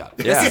sippy cup.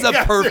 Yeah. This is a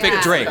perfect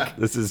Yeah. drink.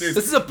 This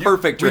is a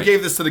perfect We drink.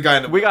 gave this to the guy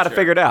in the we got to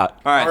figure it out.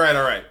 All right.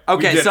 All right.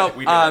 Okay, We did so it.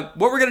 We did it.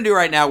 what we're going to do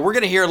right now, we're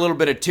going to hear a little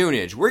bit of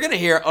tunage. We're going to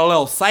hear a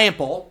little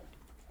sample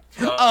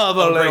of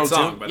a great little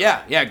song, tune. by the Yeah,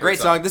 way. yeah, great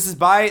song. This is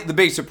by The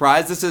Big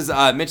Surprise. This is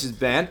Mitch's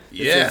band.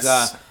 Yes.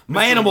 This is,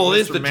 Manimal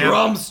is Mr. the Manimal.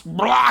 drums.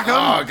 Block 'em.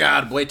 Oh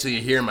God! Wait till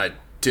you hear my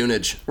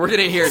tunage. We're going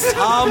to hear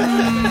Tom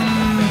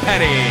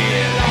Petty.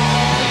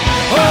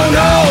 Oh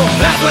no,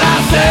 that's what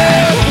I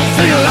said.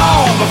 Sing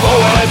along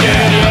before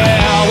again,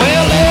 yeah.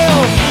 We'll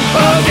live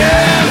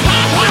again.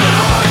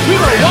 We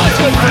were once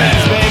good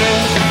friends, baby.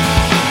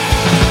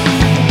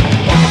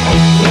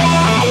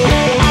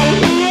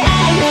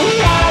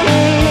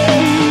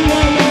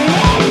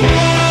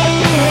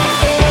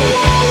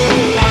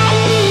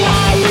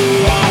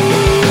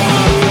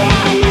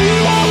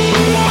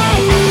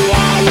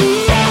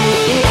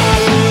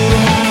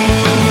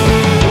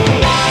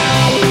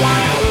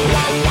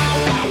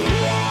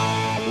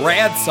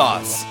 Rad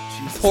sauce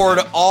poured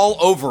all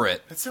over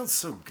it. That sounds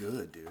so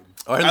good, dude.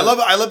 Oh,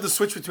 I love the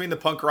switch between the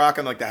punk rock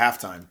and like the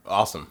halftime.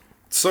 Awesome.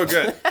 So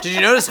good. Did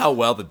you notice how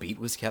well the beat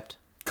was kept?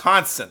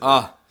 Constant.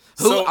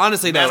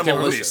 Honestly, that's Manimal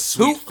really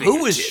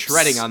who was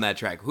shredding on that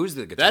track? Who's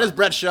the guitar? That is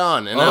Brett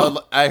Sean, and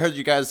I heard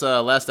you guys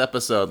last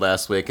episode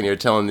last week, and you were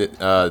telling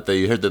that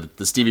you heard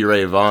the Stevie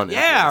Ray Vaughan.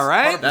 Yeah,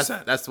 influence.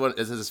 right? That's what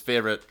is his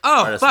favorite.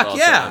 Oh, artist of fuck all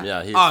yeah. time.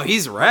 Yeah.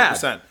 He's rad.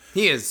 100%.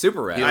 He is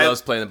super rad. He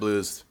loves playing the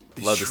blues.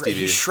 Love the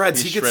Stevie. He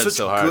shreds. He gets such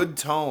so hard. good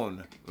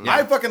tone.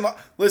 I fucking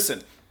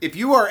listen. If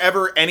you are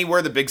ever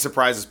anywhere the Big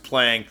Surprise is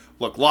playing,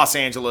 look, Los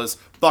Angeles,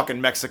 fucking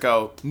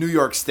Mexico, New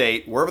York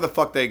State, wherever the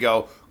fuck they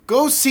go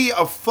see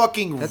a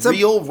fucking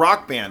real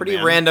rock band. Pretty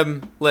man.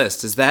 random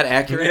list. Is that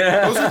accurate?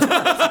 We're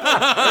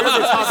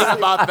talking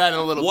about that in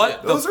a little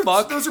What bit. the Those are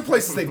fuck? Those are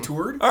places they've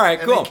toured. All right,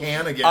 and cool. They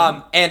can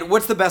again. And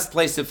what's the best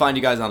place to find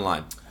you guys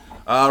online?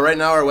 Right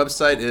now, our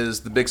website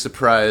is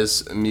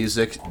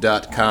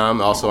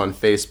thebigsurprisemusic.com. Also on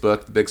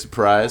Facebook, The Big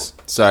Surprise.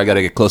 Sorry, I got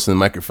to get close to the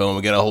microphone.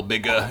 We got a whole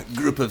big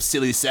group of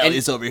silly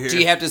Sallys over here. Do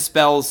you have to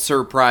spell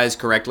surprise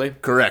correctly?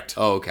 Correct.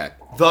 Oh, okay.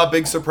 The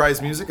Big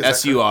Surprise Music. Is that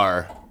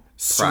S-U-R.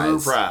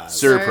 Surprise.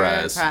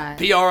 Surprise.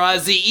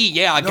 P-R-I-Z-E.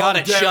 Yeah, I got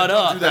it. Dad, Shut don't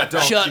up. do that.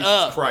 Don't. Shut Jesus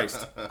up.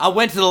 Christ. I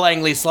went to the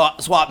Langley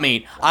swap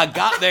meet. I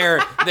got their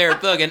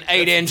fucking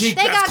 8-inch. They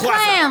got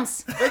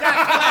clams.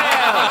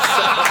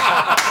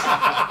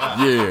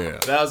 Yeah.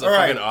 That was a All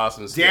right. fucking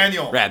awesome skit.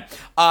 Daniel. Rad.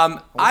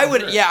 I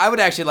would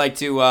actually like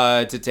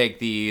to take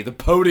the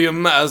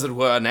podium as it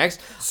were next.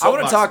 I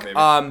want to talk. baby.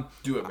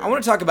 Do it, baby. I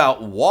want to talk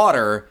about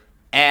water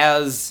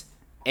as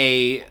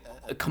a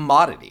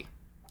commodity.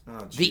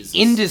 The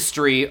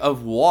industry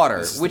of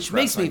water, which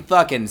makes me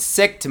fucking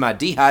sick to my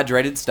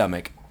dehydrated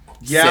stomach.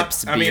 Yeah,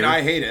 Sips I mean, beer.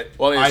 I hate it.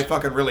 Well, I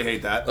fucking really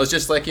hate that. It's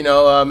just like,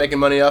 making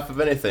money off of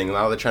anything.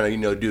 Now they're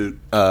trying to, do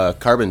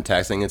carbon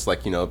taxing. It's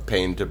like,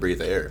 paying to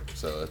breathe air.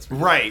 So it's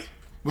Right.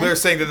 Well, they're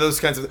saying that those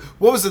kinds of.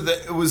 What was it?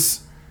 That it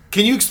was.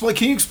 Can you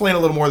explain a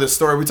little more of this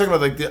story? Are we talking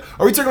about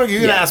Are we talking about?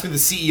 You're gonna ask me the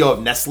CEO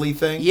of Nestle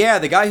thing? Yeah,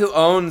 the guy who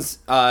owns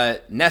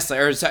Nestle,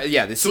 the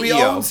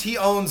CEO. So he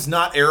owns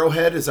not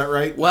Arrowhead. Is that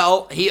right?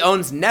 Well, he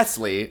owns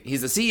Nestle.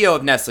 He's the CEO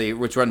of Nestle,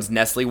 which runs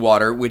Nestle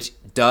Water, which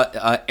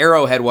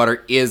Arrowhead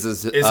Water is a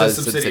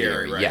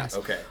subsidiary. right? Yes.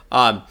 Okay.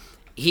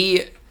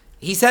 He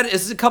said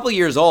this is a couple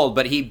years old,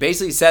 but he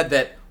basically said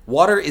that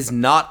water is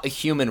not a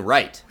human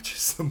right.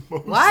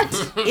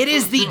 What? It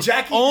is the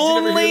Jackie,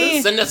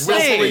 only Send us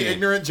willfully thing.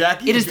 ignorant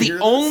Jackie. It is Did you the hear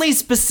this? only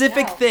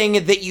specific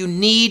thing that you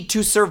need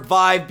to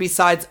survive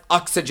besides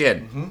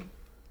oxygen. Mm-hmm.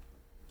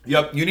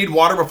 Yep. You need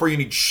water before you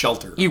need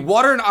shelter. You need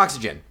water and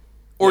oxygen,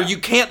 or you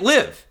can't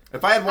live.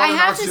 If I had water I and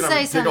have to oxygen, I say would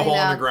dig a something, hole in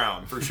though. the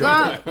ground for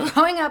sure.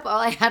 Growing up, all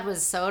I had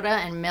was soda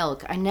and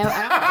milk. I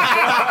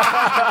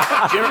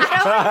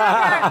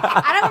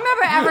don't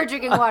remember ever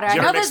drinking water. I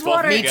you know ever mix this both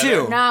water.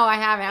 together? No, I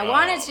haven't. I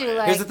wanted to.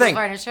 Like, Here's the thing.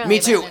 before I showed Me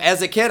you, too. but-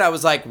 As a kid, I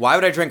was like, why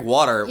would I drink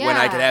water when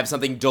I Yeah. could have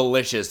something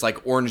delicious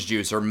like orange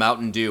juice or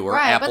Mountain Dew or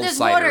Right, apple but there's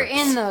cider? water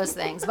in those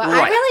things. But I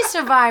Right. really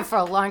survived for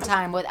a long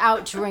time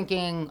without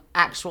drinking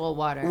actual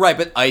water. Right,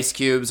 but ice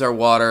cubes are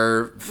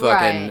water.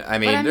 Fucking, Right. I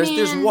mean, But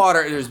there's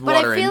water. There's But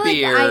water I feel in like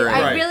beer.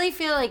 I Right. really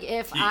feel like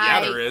if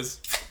is.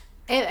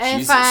 if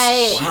Jesus.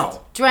 I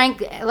Wow.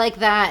 drank like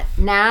that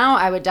now,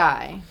 I would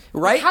die.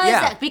 Right?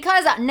 Yeah.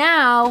 Because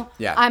now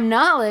Yeah. I'm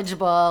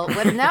knowledgeable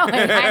with knowing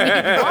I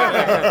need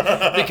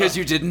water. because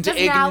you didn't 'Cause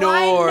now I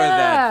ignore know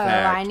that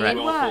fact. I need right?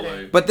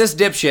 water. But this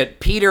dipshit,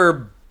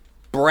 Peter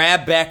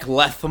Brabeck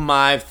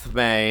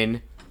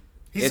Lethmithmane,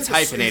 It's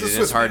hyphenated. He's a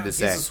And it's hard man. to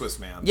say. He's a Swiss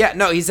man. Yeah,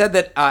 no, he said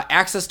that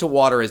access to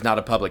water is not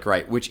a public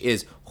right, which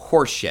is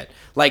horseshit.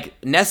 Like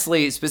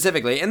Nestle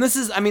specifically, and this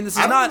is I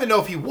don't not. even know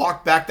if he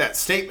walked back that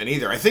statement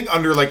either. I think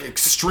under like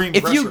extreme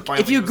If pressure. you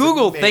finally, if you he was like,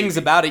 Google maybe. things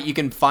about it, you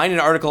can find an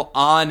article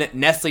on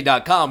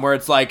Nestle.com where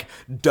it's like,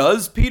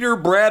 does Peter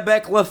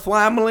Brabeck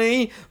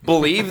Laflamme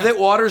believe that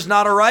water's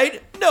not a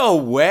right? No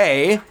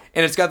way.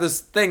 And it's got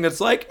this thing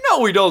that's like,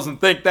 no, he doesn't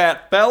think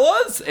that,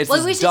 fellas. It's Well,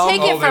 this we should dumb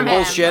take it from him.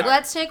 bullshit.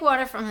 Let's take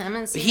water from him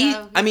and see.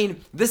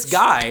 This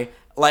guy,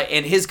 like,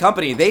 and his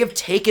company, they have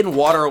taken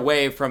water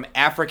away from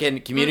African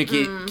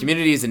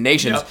communities and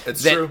nations Yep,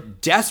 it's that true.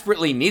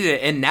 desperately needed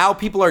it, and now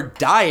people are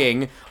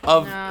dying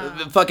of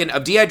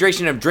of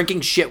dehydration, of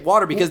drinking shit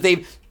water because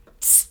they've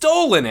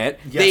stolen it.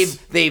 Yes.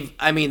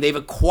 They've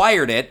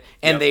acquired it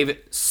and Yep. they've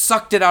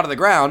sucked it out of the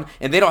ground,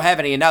 and they don't have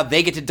any, and now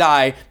they get to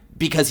die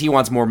because he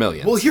wants more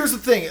millions. Well, here's the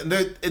thing.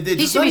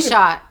 He should be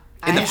shot.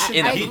 I in the-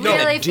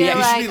 really he feel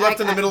like should be left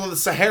in the middle of the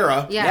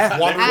Sahara. Yeah,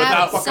 wandering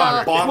without a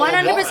fucking bottle of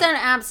 100%, water.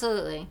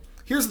 absolutely.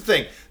 Here's the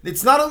thing.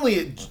 It's not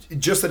only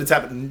just that it's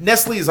happened.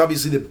 Nestle is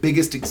obviously the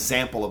biggest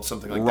example of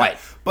something like Right.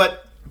 that.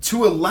 But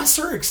to a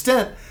lesser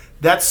extent,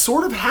 that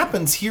sort of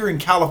happens here in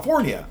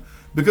California.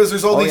 Because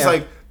there's all these,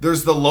 like,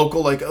 there's the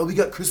local, like, oh, we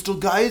got Crystal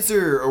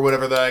Geyser or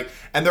whatever,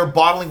 and they're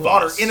bottling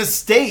water in a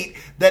state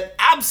that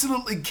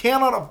absolutely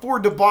cannot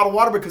afford to bottle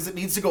water because it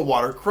needs to go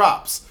water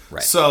crops.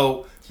 Right.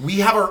 So we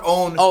have our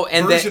own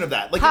and version of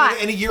that. Like, Pot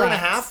in a year and a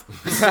plants.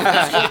 half, this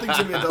whole thing's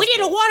gonna be a We need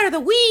to water the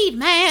weed,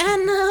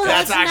 man.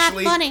 That's Isn't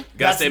actually that funny? Gotta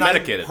that's stay not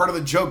medicated. part of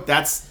the joke.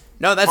 That's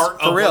No, that's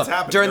part for of real. what's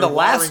happening. During the They're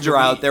last watering the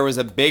drought, wheat. there was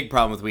a big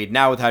problem with weed.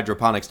 Now with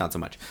hydroponics, not so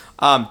much.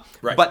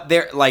 Right. But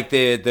there, like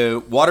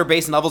the water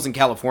basin levels in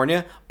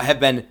California have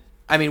been.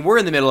 I mean, we're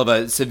in the middle of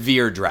a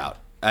severe drought.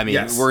 I mean,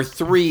 Yes. we're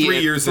 3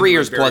 years three into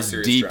years a very plus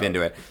serious deep drought.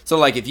 into it. So,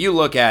 like, if you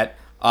look at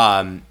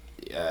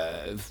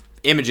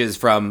images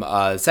from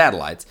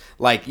satellites,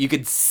 like you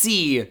could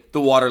see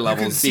the water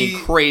levels being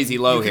crazy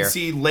low you here. You can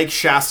see Lake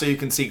Shasta, you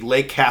can see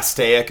Lake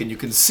Castaic, and you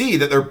can see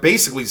that they're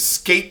basically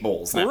skate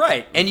bowls now.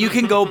 Right, and you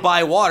can go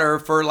buy water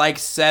for like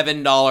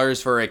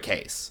 $7 for a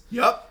case.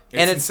 Yep. It's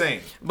And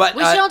insane. But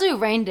We should all do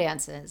rain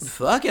dances.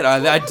 fuck it,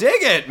 I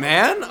dig it,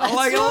 man. I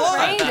like it a do lot.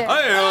 rain dance.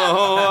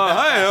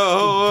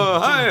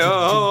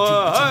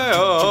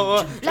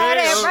 Hi-yo. Let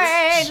it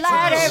rain,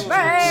 let it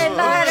rain,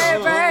 let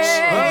it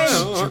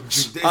rain.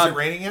 Is it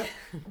raining yet?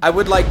 I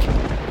would like to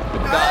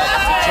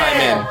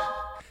chime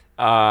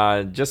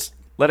in. Just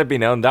let it be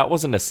known that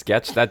wasn't a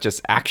sketch. That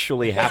just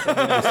actually happened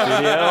in the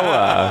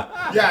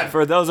studio. Yeah.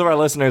 For those of our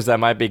listeners that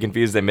might be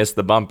confused, they missed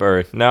the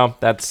bumper. No,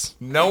 that's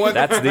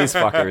these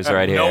fuckers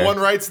right here. No one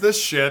writes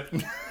this shit.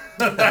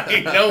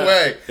 Ain't no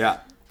way. Yeah.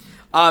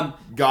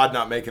 God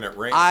not making it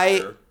rain.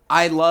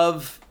 I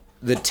love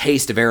the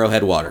taste of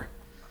Arrowhead water.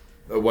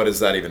 What is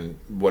that even?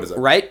 What is that?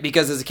 Right?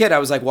 Because as a kid, I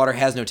was like, water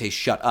has no taste,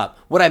 shut up.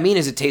 What I mean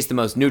is it tastes the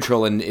most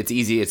neutral and it's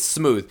easy, it's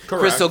smooth. Correct.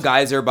 Crystal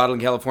Geyser, bottled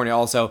in California,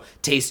 also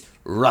tastes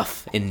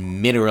rough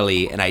and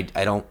minerally, and I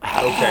don't...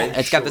 Okay,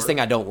 It's got this thing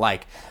I don't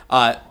like.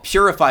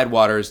 Purified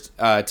waters,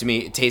 to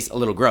me, taste a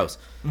little gross.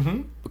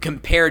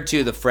 Compared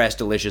to the fresh,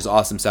 delicious,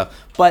 awesome stuff.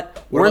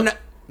 But we're about- not...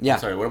 Yeah.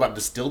 Sorry, what about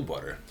distilled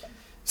water?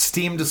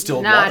 Steam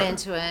distilled Not water.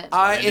 into it.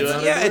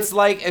 It's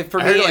like, for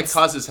I me, heard it like it's...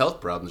 causes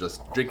health problems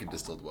just drinking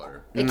distilled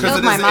water. It Because killed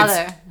it my is-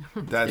 mother.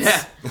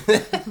 That's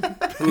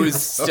Who's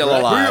still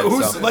alive.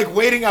 who's so. like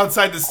waiting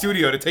outside the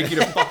studio to take you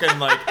to fucking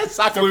like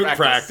flute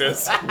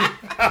practice.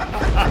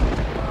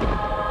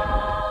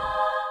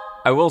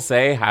 I will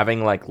say,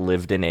 having like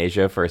lived in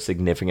Asia for a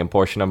significant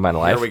portion of my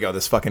life. There we go.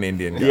 This fucking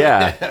Indian guy.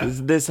 Yeah,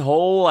 this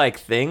whole like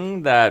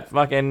thing that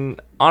fucking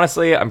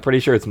honestly, I'm pretty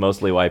sure it's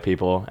mostly white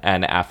people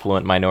and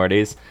affluent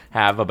minorities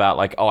have about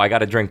like, oh, I got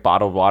to drink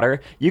bottled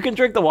water. You can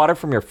drink the water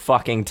from your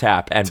fucking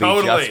tap and be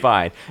Totally. just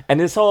fine. And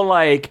this whole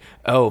like,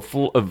 oh,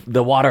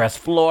 the water has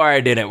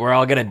fluoride in it. We're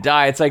all gonna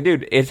die. It's like,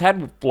 dude, it's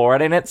had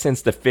fluoride in it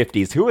since the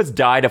 50s. Who has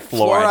died of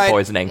fluoride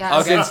poisoning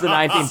Yeah. since the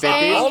 1950s?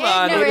 Staying Hold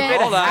on, ignorant,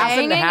 hold on.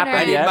 staying Hasn't happened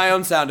I ignorant. need yet. my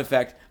own sound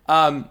effect.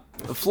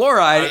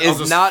 Fluoride I'll is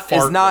just not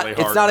fart really hard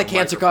it's not a on the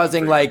cancer microphone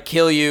causing for you. like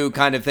kill you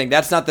kind of thing.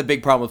 That's not the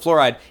big problem with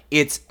fluoride.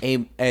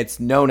 It's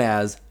known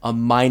as a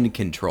mind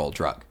control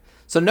drug.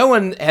 So no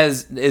one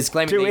is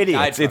claiming To they died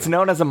idiots. from It's it.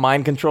 known as a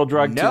mind control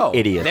drug No, to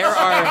idiots. there are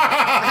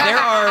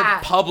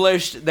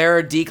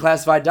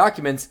declassified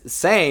documents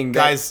saying that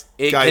Guys,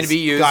 it can be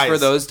used for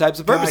those types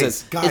of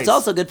purposes. Guys, It's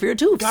also good for your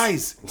tubes.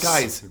 Guys.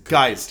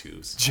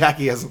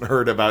 Jackie hasn't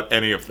heard about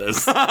any of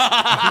this. I've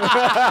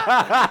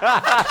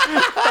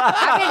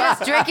been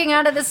just drinking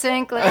out of the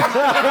sink. Like,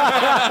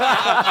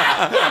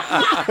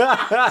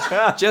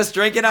 Just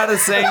drinking out of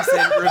sinks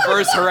and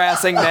reverse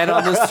harassing men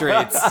on the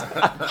streets.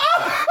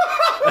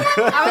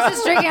 I was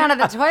just drinking out of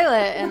the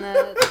toilet, and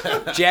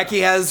the Jackie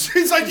has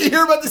He's like, you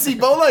hear about this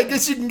Ebola? I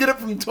guess you can get it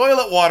from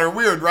toilet water.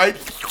 Weird, right?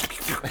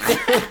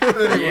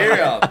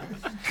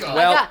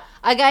 well.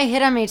 a guy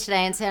hit on me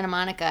today in Santa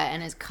Monica,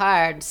 and his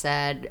card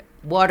said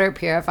 "water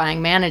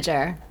purifying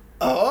manager."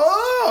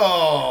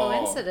 Oh.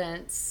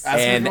 Coincidence. Ask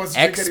me if An he wants to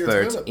drink out of your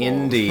expert toilet bowl.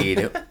 indeed.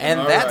 And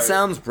All that right.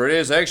 sounds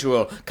pretty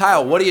sexual.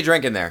 Kyle, what are you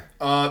drinking there?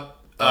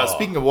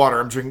 Speaking of water,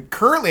 I'm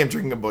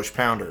drinking a Bush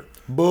Pounder.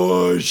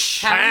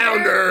 Bush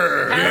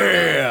Pounder.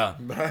 Yeah.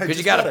 Because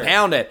you got to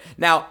pound it.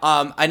 Now,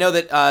 I know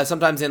that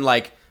sometimes in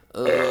like,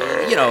 Oh,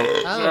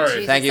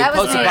 Jesus. Thank you. That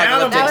was me.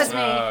 Post-apocalyptic. That was me.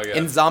 Oh, God.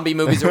 in zombie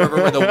movies or whatever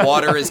where the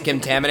water is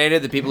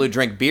contaminated, the people who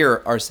drink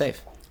beer are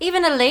safe.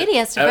 Even a lady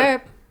has to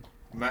burp.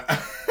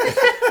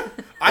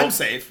 I'm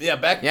safe.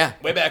 Yeah, Yeah.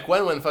 way back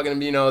when fucking,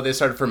 they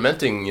started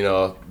fermenting,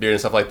 beer and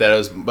stuff like that. It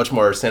was much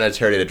more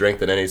sanitary to drink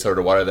than any sort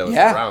of water that was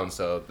Yeah. around.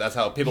 So that's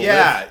how people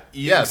Yeah,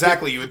 live.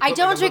 exactly. You would I put,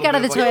 don't like, a drink little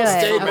out of the bit like- toilet.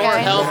 Stayed more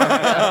Okay.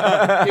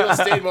 healthy. People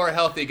stayed more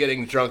healthy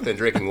getting drunk than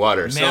drinking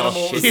water. So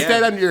Manimals. keep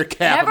that under your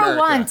cap, Never America.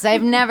 once.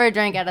 I've never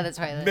drank out of the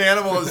toilet.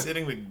 Manimal is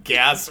hitting the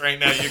gas right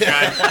now, you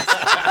guys.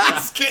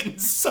 It's getting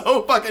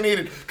so fucking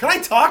heated. Can I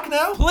talk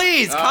now?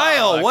 Please,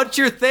 Kyle, what's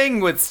your thing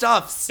with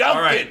stuffs? All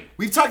right.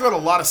 We've talked about a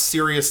lot of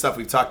serious stuff.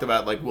 We've talked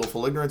about like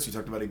willful ignorance. We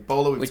talked about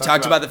Ebola. We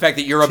talked about the fact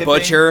that you're a tipping.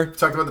 butcher. We've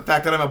talked about the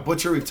fact that I'm a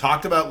butcher. We've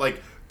talked about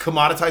like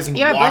commoditizing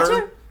You're a water.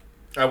 butcher?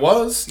 I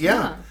was,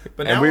 yeah.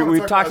 But now And I wanna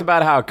we've talk talked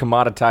about how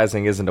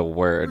commoditizing isn't a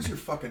word. Where's your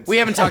fucking We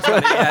haven't talked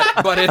about it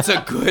yet, but it's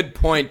a good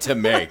point to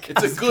make.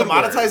 It's a good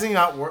commoditizing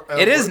not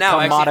It is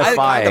now, actually. I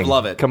kind of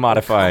love it.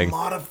 Commodifying.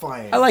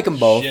 Commodifying. I like them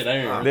both.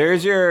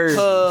 There's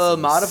your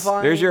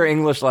Modifying? there's your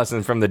English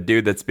lesson from the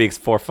dude that speaks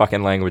 4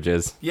 fucking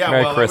languages. Yeah,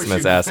 Merry well,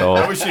 Christmas, I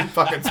asshole. wish you'd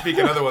fucking speak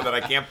another one that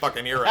I can't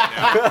fucking hear right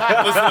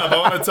now. Listen up, I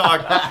want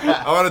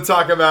to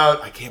talk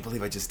about. I can't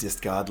believe I just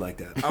dissed God like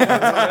that. I wanna talk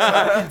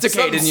about It's okay,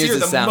 something didn't use serious, the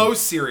the sound.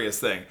 most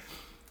serious thing.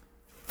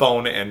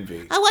 Phone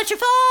envy. I want your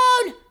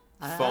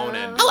phone. Phone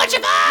envy. I want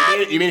your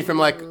phone. You mean from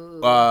like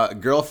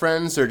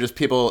girlfriends or just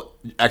people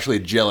actually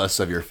jealous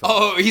of your phone?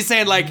 Oh, he's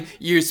saying like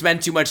you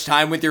spend too much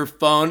time with your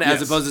phone as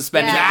Yes. opposed to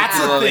spending Yeah. it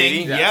That's with a a thing.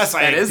 lady. Yes,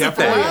 I that is a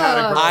definitely thing. had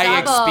a girl.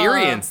 I Double.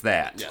 experienced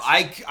that.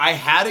 I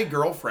had a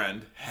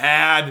girlfriend.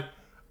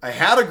 I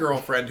had a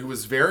girlfriend who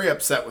was very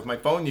upset with my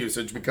phone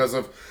usage because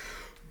of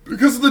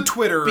the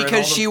Twitter. and all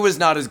Because the- she was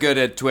not as good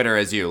at Twitter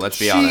as you, let's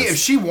be if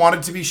honest. she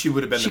wanted to be, she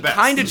would have been She the best.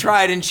 kind of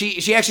tried, and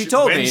she actually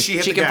told when me, she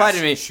hit she the confided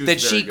gas, in me she was that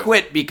very she good.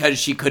 quit because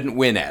she couldn't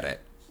win at it.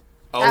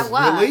 Oh, At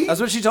what? really? That's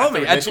what she told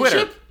me at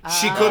Twitter.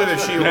 She could have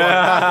if she won.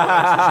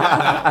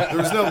 There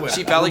was no win.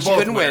 She felt like We're she both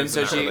couldn't win, winners so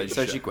in that she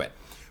relationship. quit.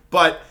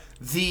 But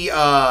the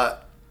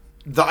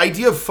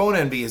idea of phone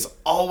envy is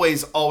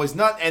always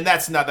not, and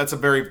that's a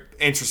very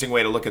interesting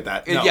way to look at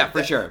that. No, Yeah,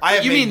 for sure. I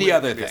have You made mean the weird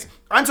other envies. thing.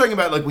 I'm talking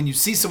about like when you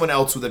see someone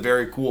else with a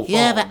very cool phone. You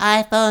have an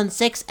iPhone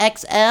 6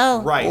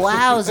 XL? Right.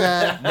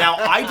 Wowza. Now,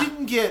 I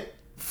didn't get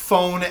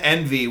phone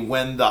envy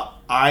when the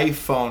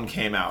iPhone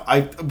came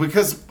out.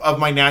 Because of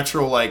my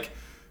natural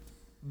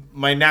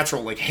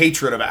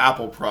hatred of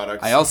Apple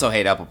products. I also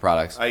hate Apple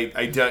products.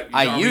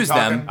 I use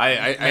them.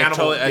 I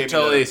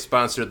totally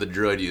sponsored the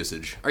Droid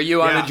usage. Are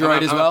you on Yeah, a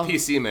Droid as I'm well? a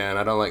PC man.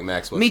 I don't like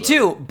Macs whatsoever. Me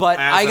too, but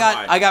As I am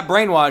got I. I got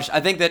brainwashed. I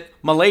think that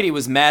my lady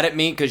was mad at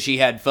me because she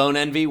had phone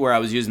envy where I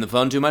was using the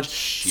phone too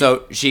much.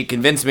 So she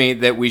convinced me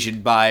that we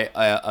should buy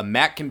a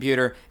Mac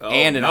computer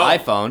and an no.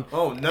 iPhone.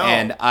 Oh, no.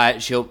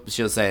 And she'll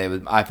say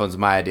iPhone's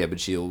my idea, but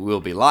she will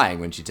be lying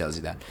when she tells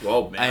you that.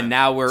 Whoa, man. And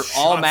now we're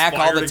all Shots Mac all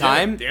fired the again.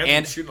 time, Dan's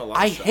and shooting a lot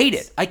of I shots. hate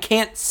it. I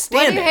can't What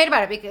stand do you it. hate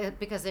about it?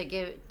 Because they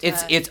give it.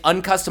 It's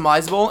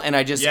uncustomizable, and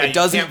I just Yeah, it you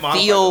doesn't can't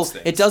modify feel those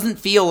things. it doesn't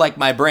feel like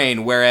my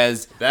brain.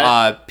 Whereas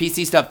That-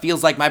 PC stuff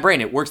feels like my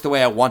brain. It works the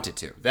way I want it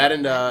to. That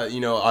and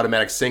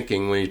automatic syncing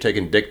when you're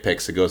taking dick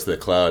pics, it goes to the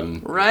cloud.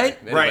 And, Right?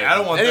 Right, I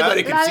don't want that.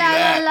 anybody can see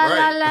that. La,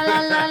 Right. la,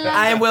 la, la, la, la.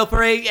 I am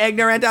willfully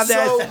ignorant of this.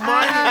 So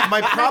my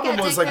problem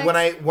Okay, was take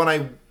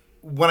like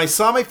when I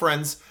saw my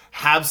friends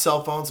have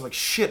cell phones, I'm like,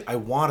 shit, I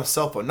want a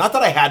cell phone. Not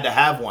that I had to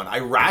have one. I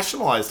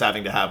rationalized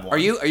having to have one. Are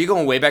you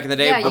going way back in the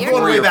day? Yeah, I'm you're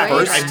going way You're back.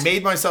 right. I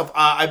made myself.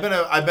 I've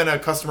been a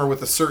customer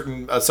with a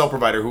certain cell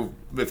provider who,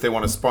 if they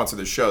want to sponsor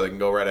this show, they can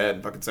go right ahead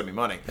and fucking send me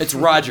money. It's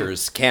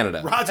Rogers,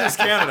 Canada. Rogers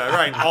Canada,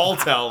 right?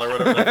 Alltel or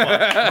whatever the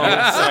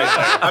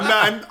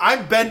fuck.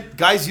 I'm Ben.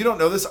 Guys, you don't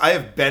know this. I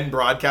have been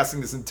broadcasting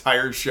this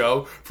entire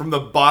show from the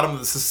bottom of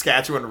the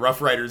Saskatchewan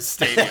Roughriders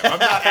Stadium. I'm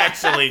not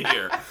actually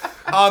here.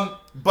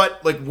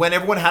 But like when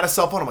everyone had a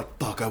cell phone, I'm like,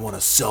 fuck, I want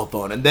a cell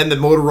phone. And then the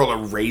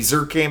Motorola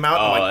Razr came out.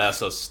 I'm Oh, like, that's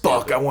so stupid.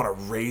 fuck, I want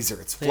a Razr.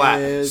 It's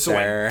flat. So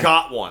I Razr.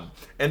 got one.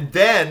 And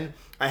then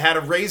I had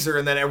a Razr,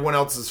 and then everyone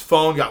else's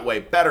phone got way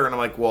better. And I'm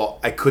like, well,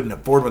 I couldn't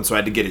afford one, so I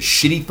had to get a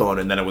shitty phone.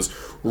 And then I was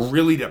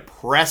really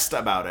depressed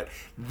about it.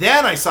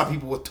 Then I saw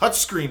people with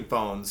touchscreen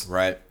phones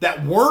Right.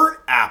 that weren't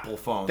Apple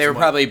phones. They were I'm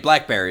like, probably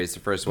Blackberries, the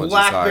first ones you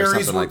saw, or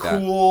Blackberries something were like that.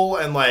 cool,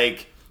 and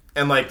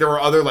there were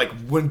other, like,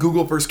 when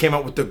Google first came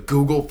out with the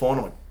Google phone,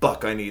 I'm like,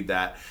 fuck, I need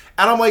that.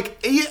 And I'm like,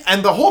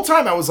 and the whole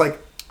time I was like,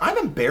 I'm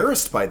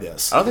embarrassed by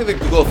this. I don't think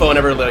the Google phone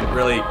ever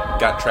really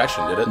got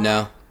traction, did it?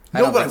 No.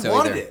 No, don't but think I so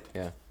wanted either. it.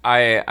 Yeah.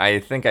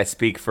 I think I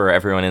speak for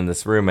everyone in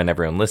this room and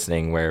everyone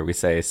listening where we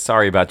say,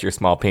 sorry about your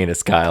small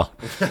penis, Kyle.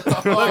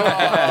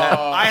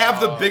 I have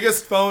the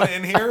biggest phone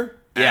in here.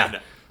 Yeah. And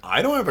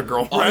I don't have a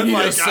girlfriend. Need a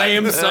Like,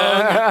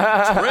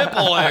 Samsung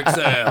triple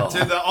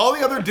XL. all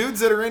the other dudes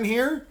that are in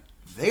here,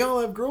 they all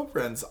have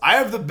girlfriends. I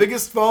have the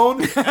biggest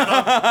phone, and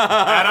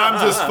I'm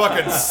just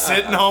fucking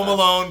sitting home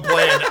alone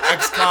playing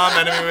XCOM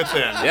Enemy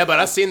Within. Yeah, but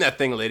I've seen that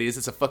thing, ladies.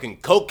 It's a fucking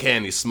coke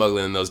can he's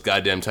smuggling in those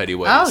goddamn tidy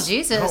whities. Oh,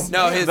 Jesus.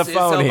 No, his The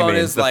phone, cell he phone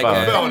means, is the like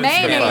phone. a... Phone is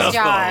Mayonnaise huge.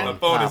 jar. The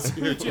phone is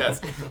huge,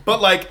 yes.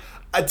 But like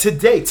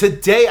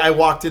today I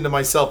walked into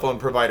my cell phone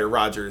provider,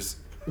 Rogers.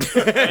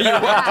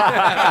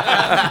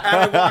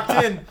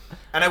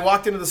 And I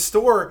walked into the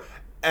store,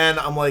 and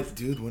I'm like,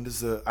 dude, when does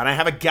the... And I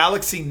have a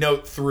Galaxy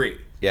Note 3.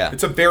 Yeah.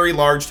 It's a very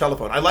large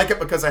telephone. I like it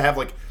because I have,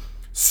 like,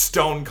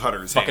 stone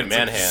cutters. Fucking hands.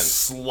 man Like, hands.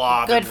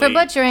 slovenly. Good for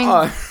butchering.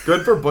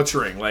 Good for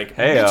butchering. Like,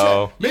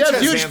 Heyo. You Mitch have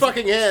has huge hands-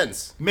 fucking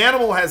hands.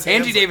 Manimal has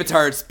hands. Angie David's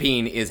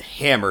Hartspeen is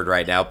hammered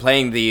right now,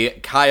 playing the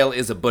Kyle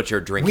is a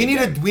butcher drinking We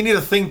game. need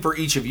a thing for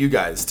each of you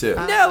guys, too.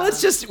 No,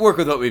 let's just work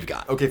with what we've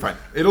got. Okay, fine.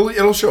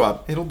 It'll show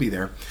up. It'll be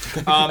there.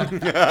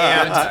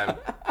 And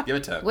Give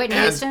it time. Whitney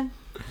Houston?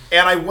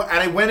 And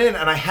I went in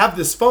and I have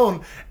this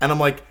phone and I'm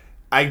like,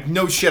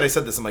 no shit, I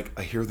said this. I'm like,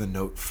 I hear the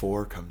Note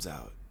 4 comes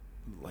out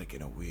like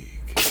in a week.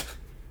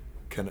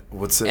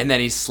 What's it? And then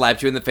he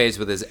slapped you in the face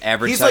with his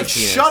average He's size like,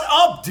 penis. shut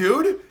up,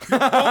 dude. Your phone's great.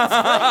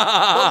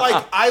 But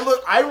like,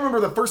 I remember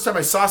the first time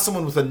I saw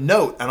someone with a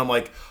Note and I'm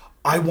like,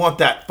 I want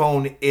that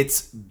phone.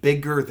 It's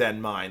bigger than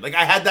mine. Like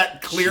I had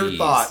that clear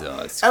thought.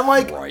 And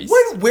like, Christ.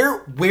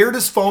 where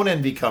does phone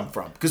envy come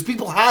from? Because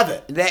people have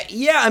it.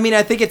 I mean,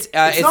 I think it's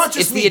not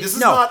just me. This is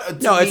not a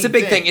it's a me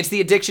big thing. thing. It's the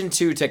addiction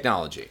to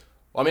technology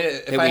Well, I mean,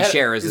 if that I we had,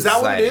 share as a Is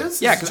that what it society.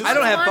 is? Yeah, It's because just- I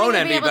don't have wanting phone to be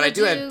envy, able but I to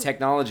do have do-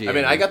 technology. I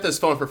mean, I got this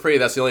phone for free.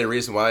 That's the only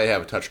reason why I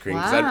have a touchscreen.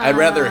 Because Wow. I'd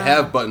rather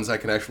have buttons I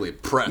can actually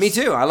press. Me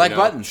too. I like you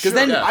know? buttons because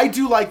then yeah. I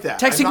do like that.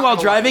 texting I'm not while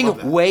gonna lie, I driving love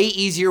that. way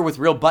easier with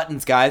real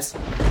buttons, guys.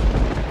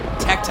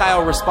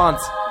 Tactile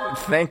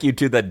Thank you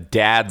to the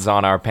dads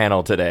on our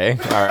panel today.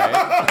 All right.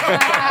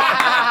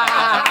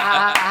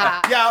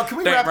 Yeah, can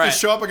we wrap right. this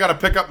show up? I got to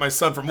pick up my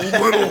son from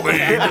Little League.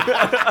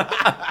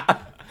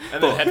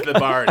 And then head to the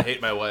bar and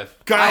hate my wife.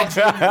 Kyle Jr.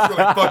 is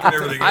really fucking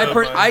everything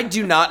up. I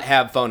do not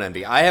have phone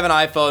envy. I have an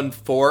iPhone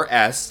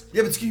 4S.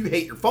 Yeah, but you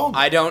hate your phone.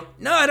 I don't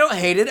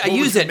hate it. I Well,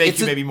 use which would it. make It's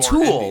you a maybe more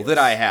tool envious. that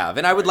I have,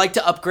 and I would like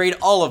to upgrade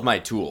all of my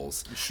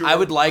tools. Sure. I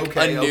would like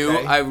Okay, a new.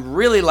 okay. I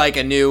really like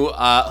a new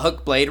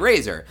hook blade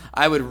razor.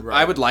 I would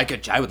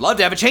love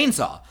to have a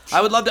chainsaw.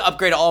 I would love to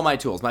upgrade all my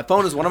tools. My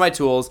phone is one of my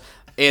tools.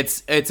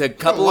 It's a a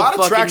couple lot of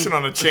of fucking traction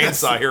on a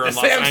chainsaw here in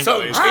Los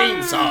Angeles.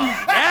 chainsaw.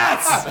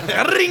 yes.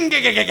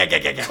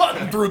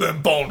 Cutting through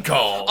them bone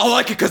calls. I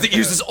like it because it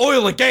uses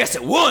oil and gas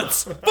at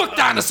once. Fuck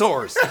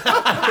dinosaurs.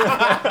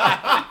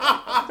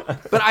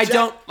 But I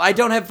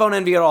don't have phone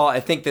envy at all.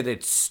 I think that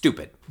it's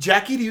stupid.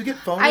 Jackie, do you get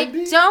phone I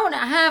envy? don't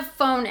have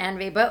phone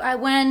envy, but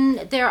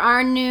when there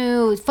are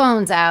new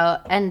phones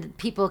out and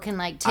people can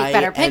like take I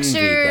better envy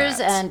pictures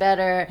that. and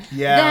better,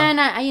 Yeah. then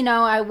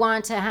I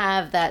want to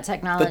have that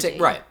technology.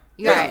 Right.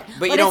 You're Yeah. right. But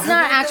But, you don't it's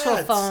not have actual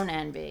that. phone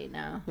envy,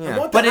 no. I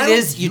want But that. it I don't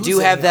is, you use do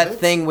have any that of it.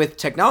 thing with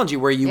technology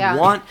where you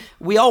Yeah.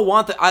 we all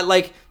want that. I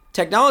like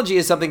technology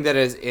is something that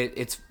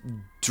it's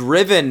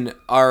driven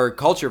our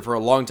culture for a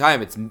long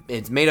time.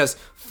 It's made us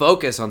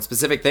focus on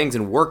specific things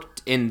and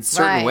worked in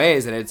certain Right.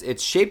 ways, and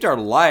it's shaped our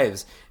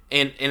lives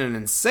in an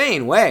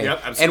insane way. Yep,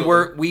 and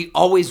absolutely. we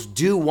always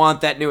do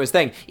want that newest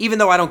thing, even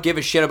though I don't give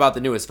a shit about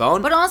the newest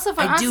phone. But also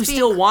for I us do being-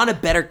 still want a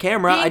better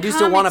camera. being I do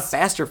still want a comics-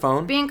 faster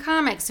phone. Being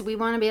comics, we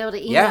want to be able to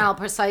email Yeah.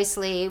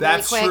 precisely,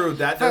 That's really quick true.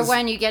 That for does-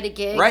 when you get a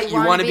gig. Right, you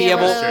wanna wanna be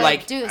able,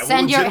 like- do I will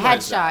send your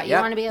legitimize that. headshot. You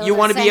Yeah. want to be able. You to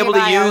wanna be send able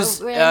your to bio use,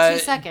 in 2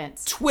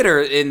 seconds. Twitter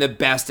in the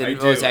best I and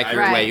do, most I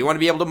accurate do. way. You want to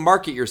be able to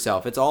market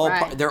yourself. It's all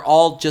Right. they're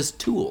all just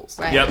tools.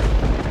 Right. Yep.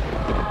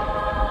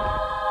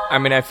 I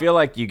mean, I feel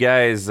like you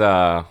guys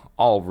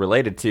all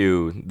related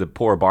to the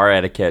poor bar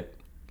etiquette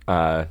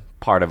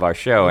part of our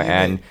show,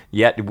 and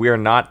yet we're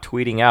not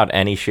tweeting out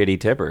any shitty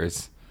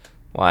tippers.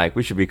 Like,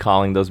 we should be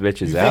calling those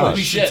bitches You think out.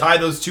 we should tie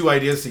those two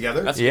ideas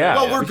together? Yeah.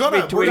 Well, we're We should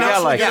gonna. be tweeting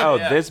out like, oh,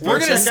 this We're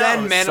person gonna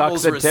send Check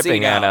Manimal's sucks at receipt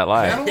tipping out. at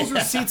life. Animals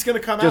receipt's gonna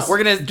come Just, out. We're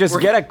gonna just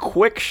get a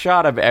quick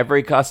shot of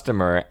every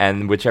customer,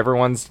 and whichever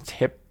one's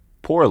tipped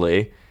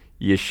poorly,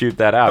 you shoot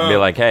that out and be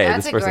like, hey,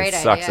 That's this a person great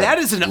sucks idea. at That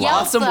is an Yelp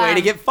awesome way them.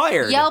 to get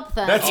fired. Yelp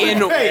them. That's in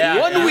hey,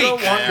 1 you week.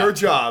 don't want your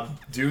job.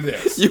 Do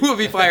this. You will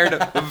be fired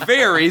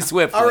very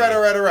swiftly. All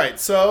right.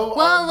 So,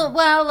 Well,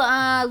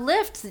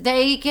 Lyft,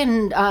 they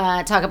can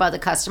talk about the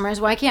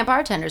customers. Why can't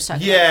bartenders talk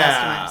about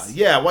yeah, customers?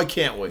 yeah. Why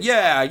can't we?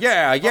 Yeah. All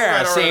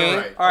right, See,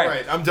 all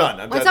right. I'm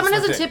done. When someone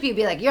doesn't tip you,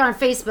 be like, you're on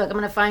Facebook, I'm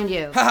going to find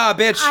you. Haha,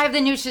 bitch. I have the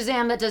new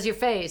Shazam that does your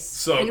face.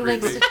 So And he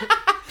links creepy.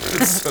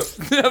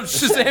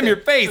 Shazam your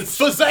face.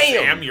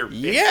 Shazam your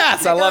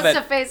Yes, I love goes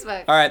it. to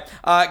Facebook. All right,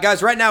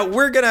 guys. Right now,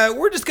 we're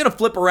just gonna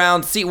flip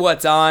around, see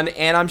what's on,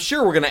 and I'm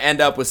sure we're gonna end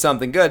up with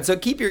something good. So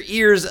keep your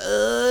ears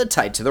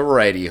tight to the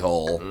righty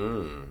hole.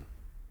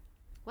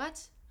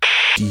 What?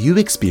 Do you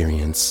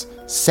experience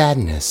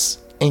sadness,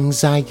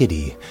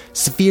 anxiety,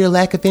 severe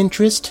lack of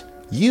interest?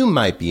 You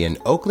might be an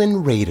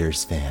Oakland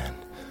Raiders fan.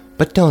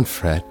 But don't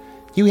fret,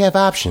 you have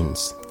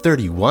options,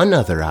 31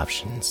 other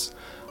options.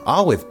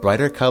 all with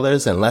brighter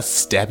colors and less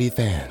stabby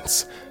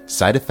fans.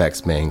 Side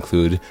effects may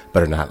include,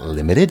 but are not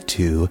limited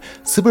to,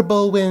 Super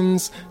Bowl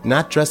wins,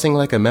 not dressing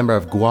like a member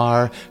of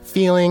GWAR,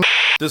 feeling...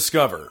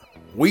 Discover.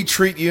 We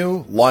treat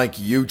you like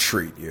you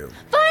treat you.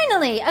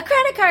 Finally, a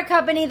credit card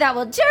company that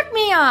will jerk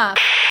me off.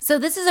 So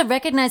this is a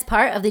recognized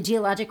part of the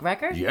geologic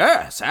record?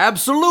 Yes,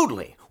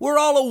 absolutely. We're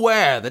all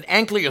aware that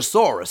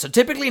Ankylosaurus are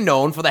typically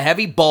known for the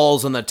heavy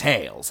balls on their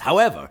tails.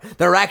 However,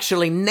 they're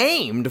actually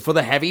named for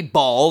the heavy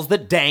balls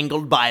that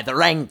dangled by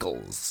their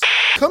ankles.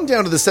 Come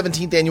down to the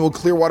 17th annual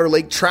Clearwater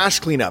Lake Trash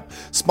Cleanup,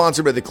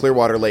 sponsored by the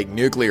Clearwater Lake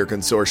Nuclear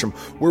Consortium,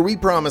 where we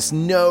promise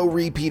no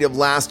repeat of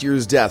last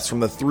year's deaths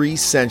from the 3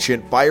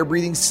 sentient,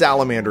 fire-breathing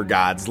salamander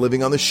gods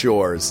living on the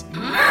shores.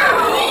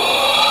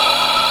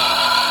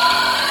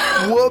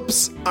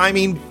 Whoops, I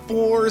mean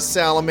 4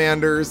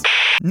 salamanders.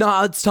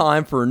 Now it's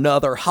time for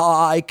another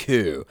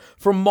haiku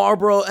from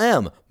Marlboro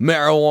M.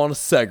 Marijuana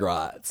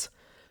Cigarettes.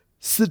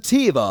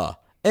 Sativa,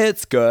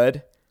 it's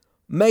good.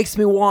 Makes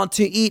me want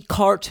to eat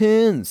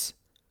cartoons.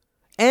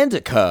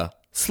 Indica,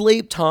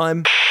 sleep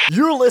time.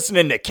 You're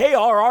listening to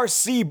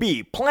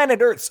KRRCB,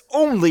 Planet Earth's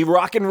only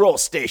rock and roll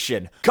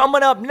station.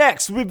 Coming up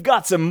next, we've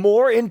got some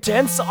more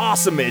intense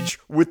awesomeage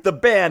with the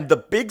band The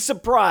Big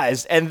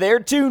Surprise and their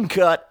tune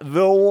cut,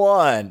 The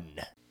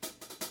One.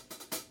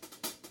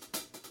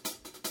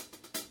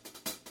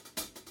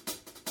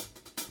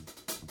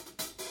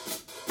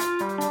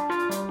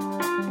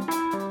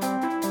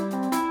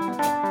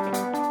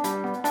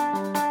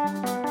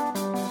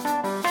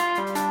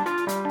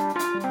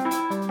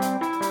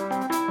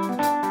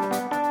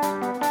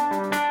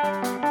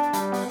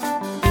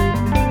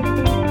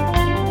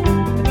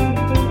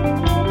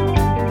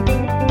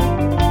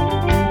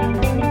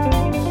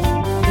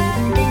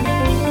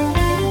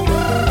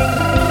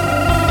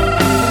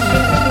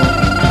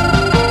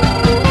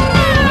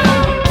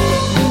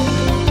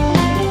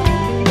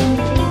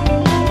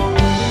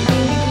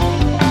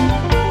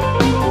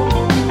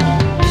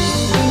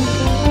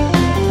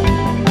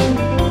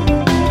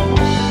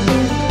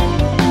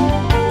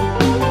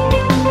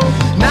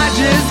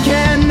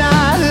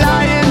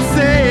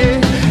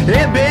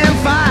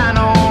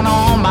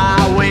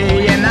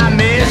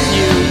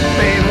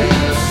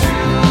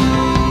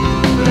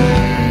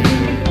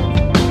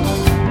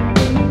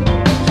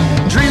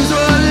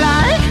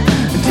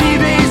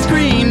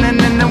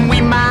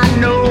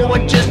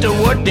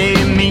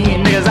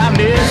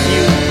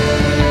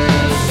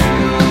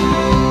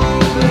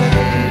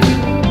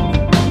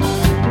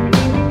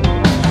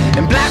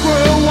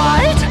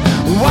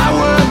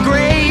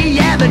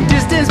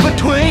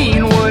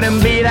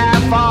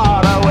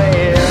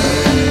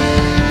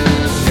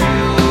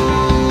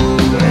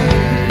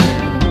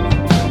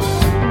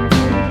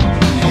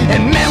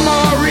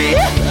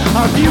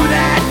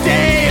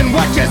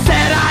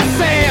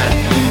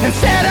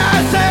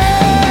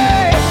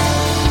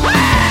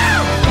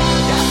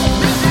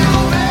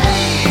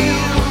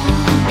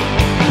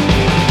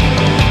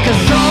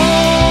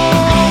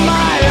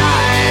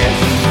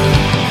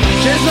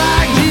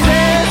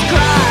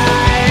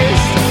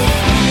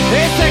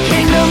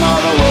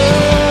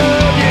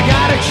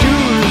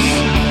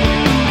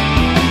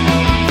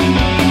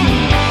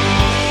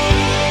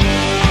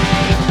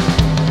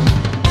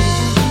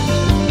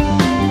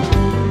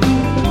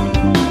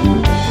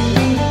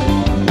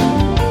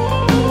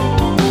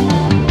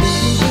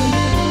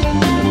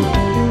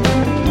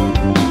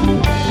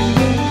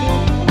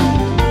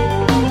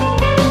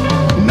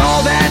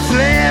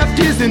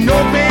 an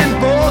open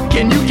book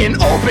and you can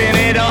open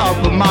it up.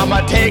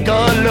 Mama, take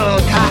a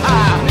look. Ha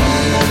ha.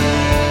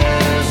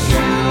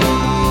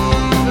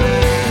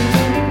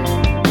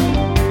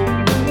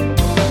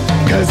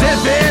 Cause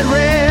if it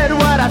read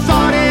what I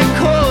thought it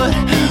could,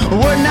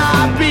 would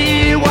not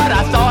be what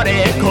I thought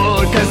it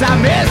could. Cause I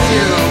miss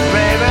you,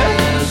 baby.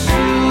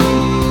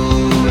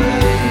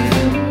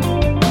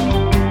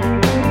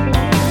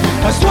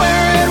 I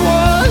swear it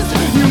was,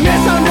 you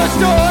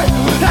misunderstood.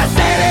 I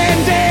said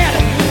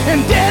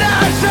and did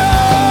I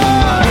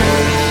should.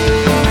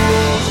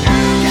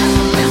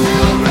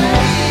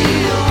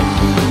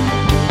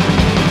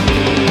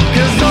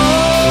 Cause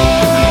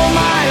all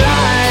my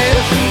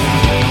life,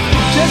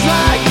 just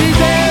like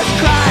Jesus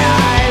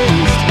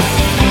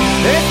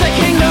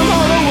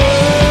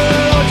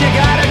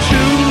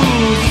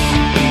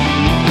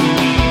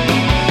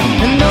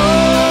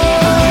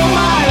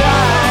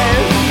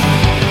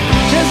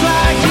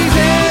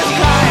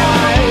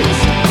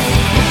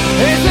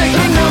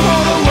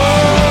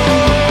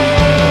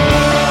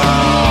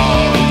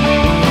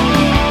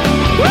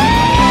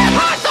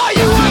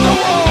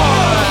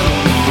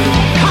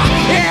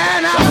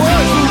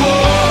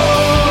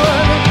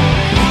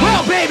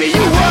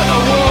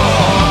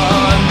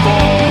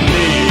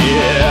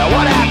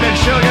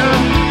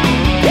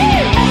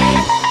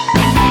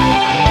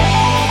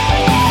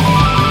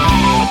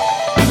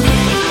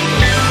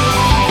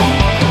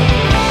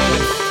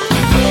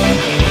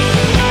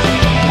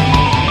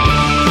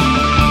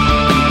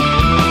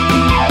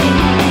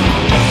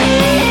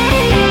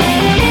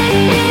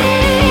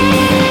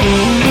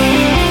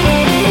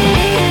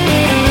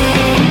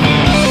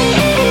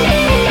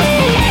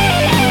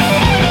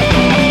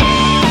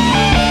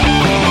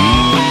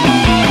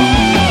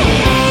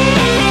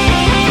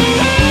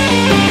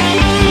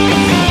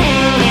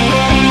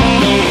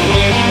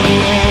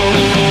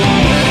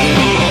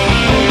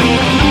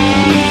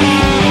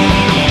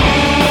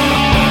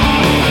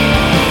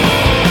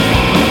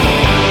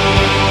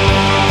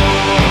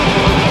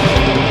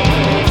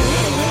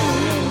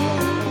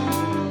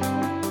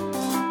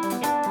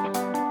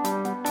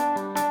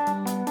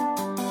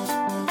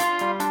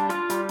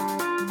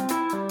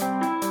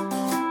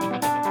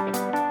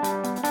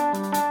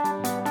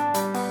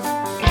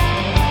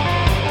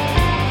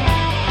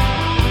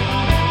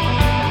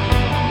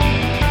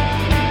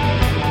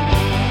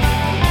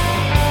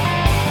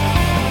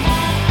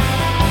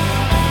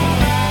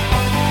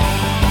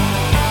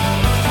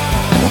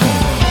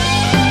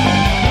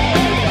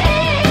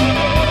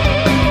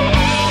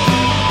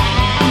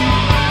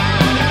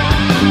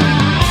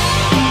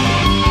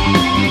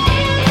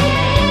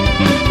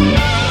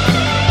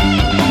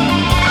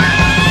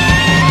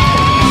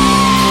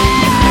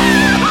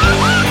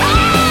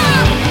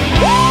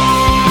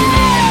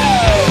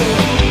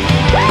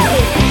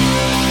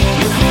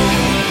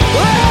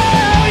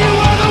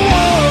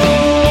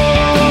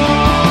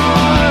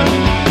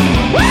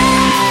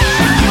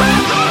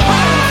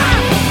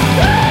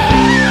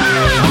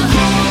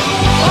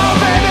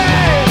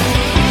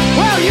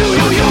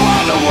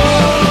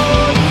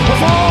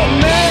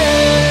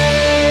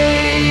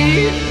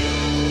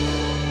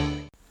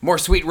More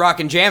sweet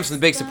rockin' jams from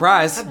the Big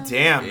Surprise.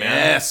 Damn, man.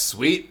 Yeah,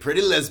 sweet,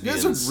 pretty You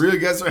lesbians. guys are really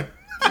guys are.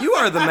 You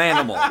are the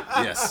manimal.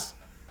 Yes.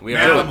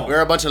 Manimal. We're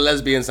a bunch of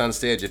lesbians on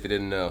stage, if you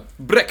didn't know.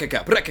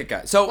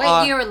 Brekaka. So,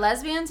 Wait, you were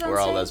lesbians on We're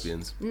all stage?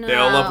 lesbians. No. They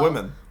all love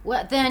women.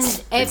 Well, then,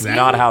 if you,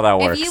 Not how that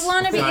works. If you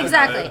want to be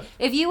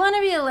if you want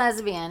to be a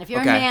lesbian, if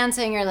you're Okay. a man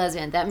saying you're a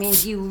lesbian, that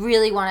means you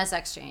really want a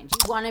sex change.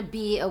 You want to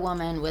be a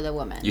woman with a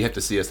woman. You have to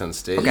see us on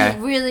stage. Okay.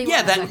 You really Yeah,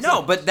 want that sex no,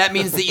 change. but that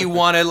means that you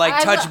want to like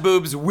I touch lo-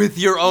 boobs with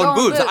your own Your own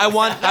boobs. boobs. I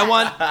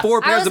want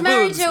 4 I pairs was of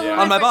married boobs to a woman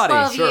on my for body.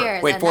 12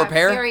 years, Wait, and 4 that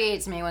pair?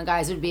 infuriates me when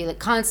guys would be like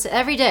constant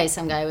every day.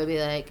 Some guy would be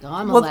like, "Oh,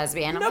 I'm a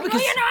lesbian." I'm like, "No,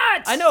 you're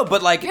not." I know,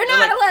 but like You're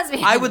not like, a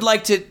lesbian. I would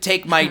like to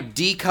take my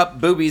D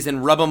cup boobies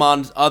and rub them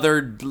on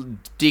other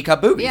D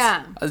cup boobies.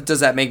 Yeah. Does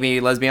that make me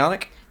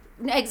lesbianic?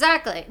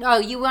 Exactly. No,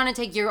 you want to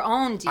take your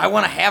own. I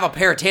want to have a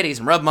pair of titties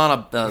and rub them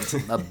on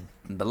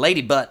a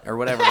lady butt or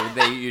whatever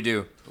you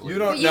do. You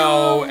don't You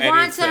know want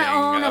anything to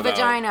own a about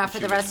vagina for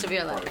the rest of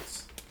your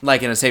life.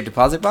 Like in a safe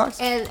deposit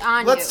box?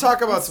 On Let's you,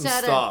 talk about some instead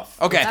of-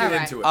 stuff. Okay.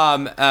 Let's get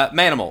Alright. into it.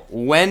 Manimal,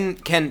 when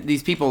can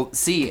these people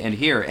see and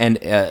hear and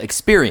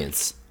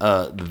experience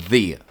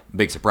the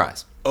Big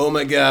Surprise? Oh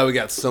my god, we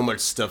got so much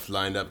stuff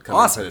lined up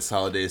coming Awesome. for this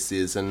holiday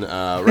season.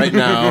 Right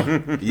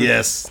now,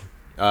 yes.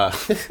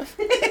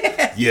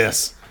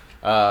 Yes.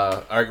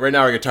 Right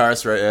now, our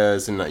guitarist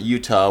is in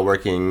Utah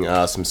working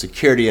some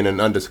security in an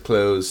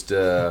undisclosed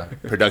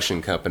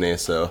production company.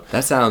 So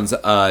That sounds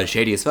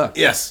shady as fuck.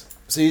 yes,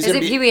 so he's Is gonna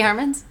it be. Pee Wee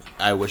Herman's?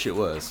 I wish it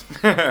was.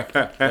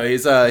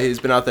 No, he's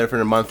been out there for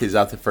a month. He's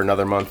out there for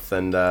another month,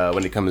 and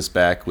when he comes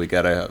back, we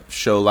got a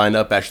show lined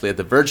up actually at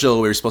the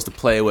Virgil. We were supposed to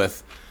play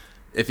with.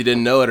 If you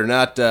didn't know it or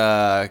not,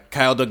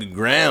 Kyle Duncan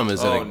Graham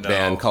is in a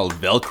band called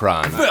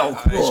Velcron.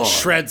 It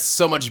shreds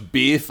so much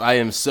beef. I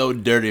am so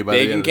dirty by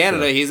Big the in end of the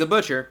Canada, show. he's a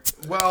butcher.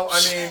 Well,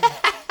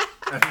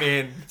 I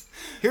mean,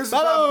 here's the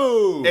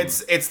problem.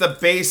 It's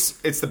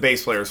the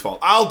bass player's fault.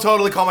 I'll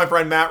totally call my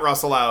friend Matt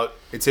Russell out.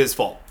 It's his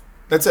fault.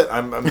 That's it.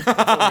 I'm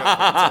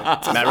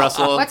Matt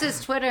Russell. What's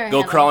his Twitter? Go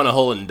handle? crawl in a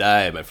hole and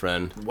die, my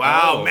friend.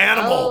 Wow,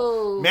 Manimal. Oh.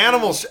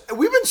 Manimal.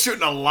 We've been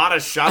shooting a lot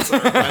of shots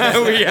at our friends.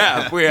 we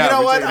have. You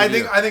know what? I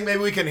think maybe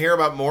we can hear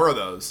about more of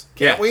those.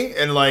 Can't Yeah. we?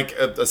 In like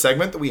a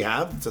segment that we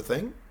have. It's a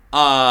thing.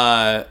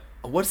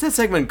 What's that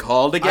segment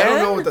called again? I don't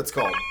know what that's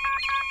called.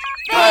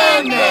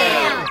 And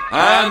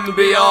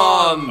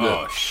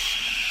beyond.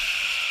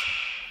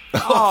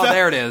 Oh,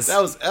 there it is.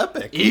 That was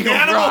epic. Eagle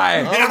Animal- Cry.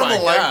 Animal my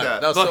like God,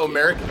 that. that was so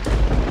American.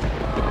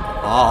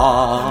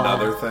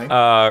 Another thing.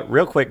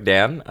 Real quick,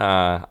 Dan,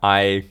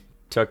 I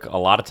took a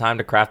lot of time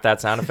to craft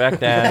that sound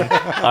effect, and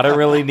I don't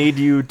really need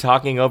you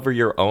talking over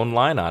your own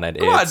line on it.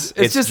 on, It's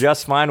it's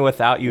just fine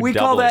without you We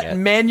doubling call that it.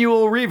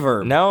 manual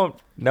reverb.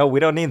 No,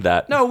 we don't need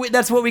that. No,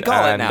 that's what we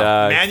call it And,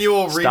 now.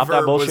 Manual stop that Reverb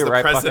was bullshit the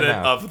right fucking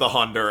president now. of the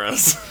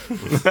Honduras.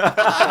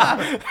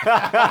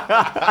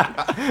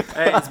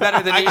 Hey, it's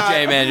better than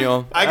EJ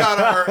Manual. I got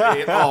our.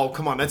 Oh,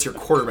 come on, that's your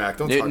quarterback.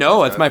 Don't talk No,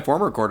 about it's that. my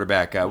former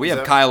quarterback. We have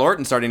that- Kyle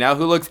Orton starting now,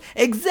 who looks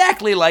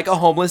exactly like a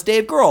homeless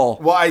Dave Grohl.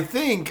 Well, I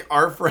think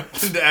our friend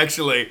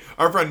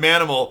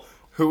Manimal,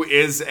 who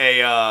is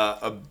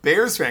a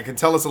Bears fan, can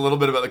tell us a little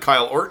bit about the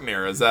Kyle Orton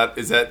era. Is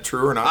that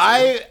true or not?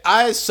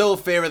 I so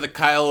favor the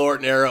Kyle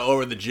Orton era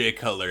over the Jay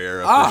Cutler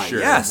era Ah, for sure.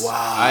 yes. Wow.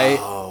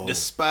 I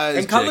despise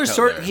And Jay Cutler's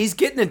Cutler. he's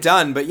getting it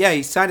done, but yeah,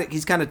 he's kind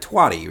of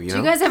twatty, you know. Do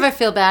you guys ever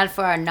feel bad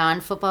for our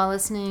non-football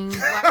listening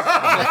listeners?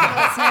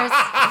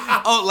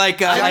 Oh, like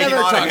never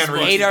talked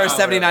sports.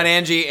 8R79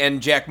 Angie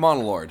and Jack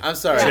Monolord. I'm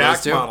sorry. Jack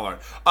those two? Monolard.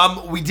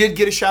 We did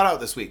get a shout out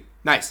this week.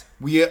 Nice.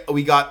 We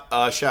got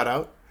a shout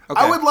out. Okay.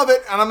 I would love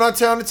it, and I'm not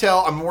trying to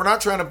tell. We're not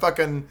trying to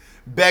fucking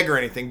beg or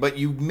anything, but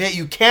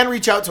you can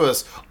reach out to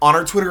us on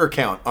our Twitter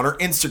account, on our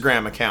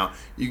Instagram account.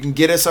 You can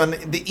get us on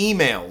the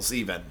emails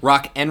even.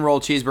 Rock and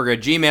Roll Cheeseburger,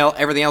 Gmail,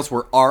 everything else,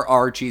 we're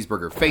RR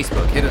Cheeseburger.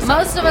 Facebook, hit us up.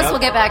 Most of us will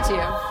get back to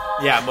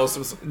you. Yeah, most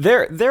of us.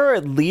 There are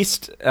at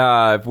least,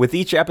 with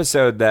each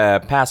episode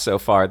that passed so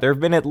far, there have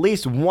been at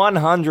least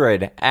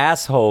 100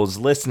 assholes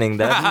listening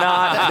that have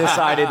not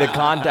decided to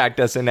contact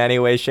us in any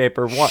way, shape,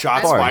 or form.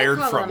 Shots fired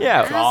from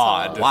Yeah.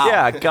 God. Wow.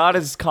 Yeah, God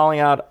is calling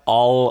out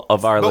all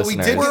of our But we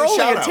listeners. did We're get a only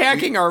shout out.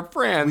 attacking our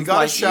friends. We got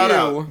like a shout you.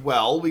 out.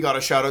 Well, we got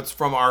a shout outs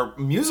from our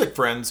music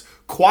friends,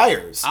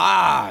 choirs.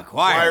 Ah,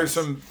 Choirs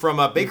choirs.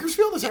 from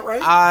Bakersfield, is that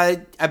right?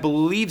 I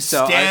believe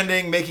so.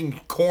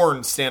 Making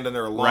corn stand in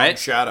their long Right.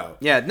 shadow.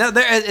 Yeah, no,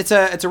 it's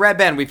a rad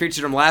band. We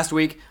featured them last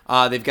week.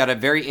 They've got a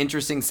very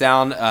interesting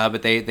sound,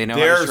 but they know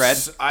how to shred.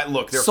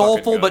 They're Soulful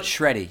fucking good. but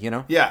shreddy, you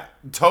know. Yeah,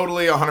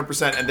 totally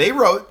 100%. And they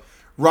wrote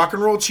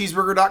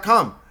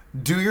rockandrollcheeseburger.com.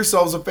 Do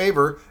yourselves a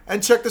favor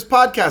and check this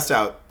podcast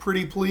out.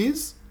 Pretty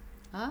please?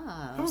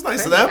 Ah, That was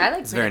nice of pretty. them. I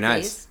like It's very pretty,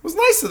 nice. It was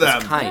nice of them.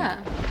 please. Kind.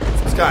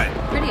 Yeah, It's kind.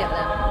 pretty of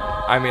them.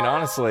 I mean,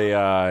 honestly,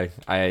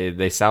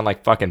 they sound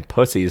like fucking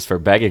pussies for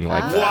begging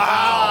like that.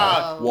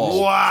 Wow.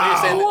 Whoa. Wow.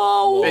 So you're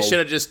saying they should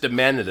have just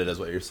demanded it, is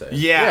what you're saying.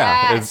 Yeah.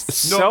 Yeah, Yes.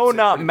 it's No, so it's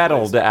not pretty metal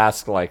nice. to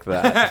ask like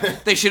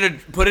that. They should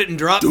have put it in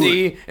drop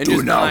D and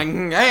just been like,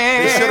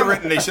 hey. They should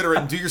have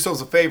written, do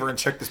yourselves a favor and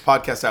check this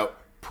podcast out.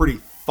 Pretty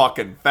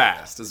fucking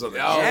fast. Is what they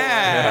say.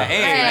 Yeah.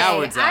 Hey, now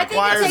we're I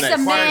think it takes a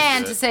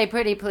man to say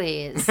pretty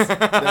please.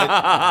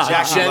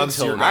 Jackie loves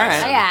your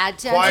guys. Yeah,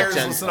 Choirs,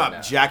 gentle. listen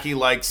up. Jackie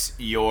likes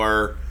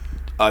your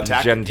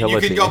tactic.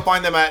 Gentility. You can go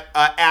find them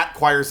at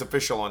Choirs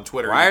Official on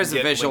Twitter.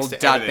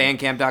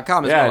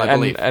 Choirsofficial.bandcamp.com as Yeah, well, I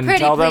believe. and Pretty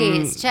tell them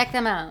please. Check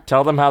them out.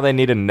 tell them how they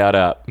need a nut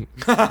up.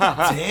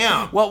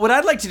 Damn. Well, what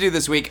I'd like to do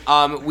this week,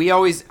 I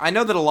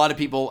know that a lot of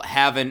people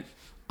haven't,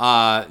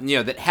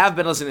 that have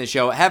been listening to the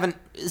show, haven't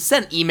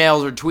sent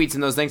emails or tweets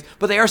and those things,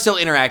 but they are still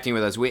interacting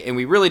with us, and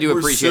we really do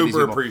appreciate these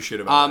super people.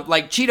 appreciative of it.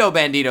 Like Cheeto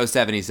Bandito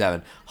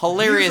 77,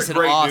 hilarious He's a and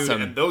great awesome.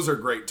 dude, and those are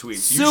great tweets.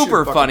 You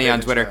Super should fucking funny pay on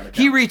attention Twitter. to that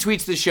He account.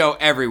 retweets the show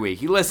every week.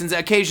 He listens,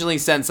 occasionally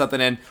sends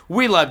something in.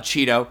 We love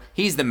Cheeto.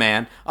 He's the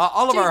man.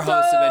 All of our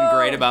hosts have been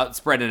great about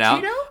spreading it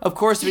out. Cheeto? Of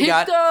course, we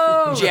got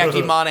Cheeto!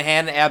 Jackie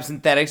Monahan,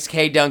 Absynthetics,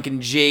 K.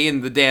 Duncan G,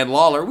 and the Dan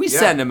Lawler. We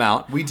send them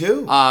out. We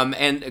do.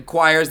 And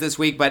Choirs this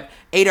week, but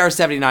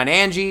 8R79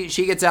 Angie,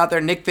 she gets out there.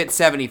 Nick Fit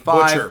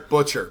 75.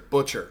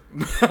 Butcher.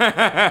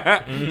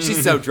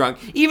 She's so drunk.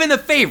 Even the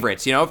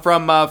favorites,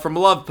 from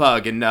Love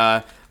Pug and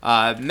Matt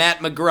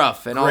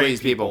McGruff and all Great these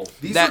people.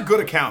 These are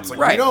good accounts. Like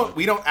Right.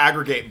 we don't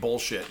aggregate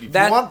bullshit. If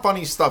That- you want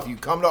funny stuff, you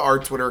come to our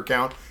Twitter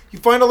account. You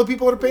find all the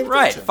people that are paying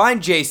Right. attention.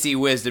 Find JC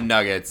Wisdom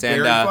Nuggets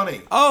and Very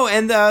funny. Oh,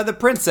 and the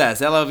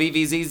princess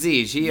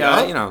LOVVZZ. She,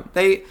 Yeah.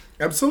 they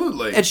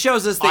Absolutely. It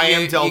shows us that I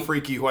am you- Del you-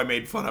 Freaky, who I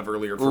made fun of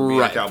earlier for being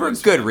a right for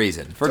Cowboys good fan.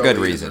 reason. For Totally good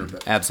reason.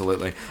 deserved it.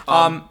 Absolutely.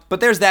 But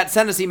there's that.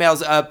 Send us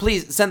emails.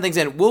 Please send things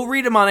in. We'll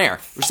read them on air.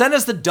 Send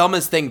us the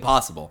dumbest thing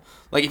possible.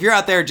 Like if you're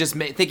out there just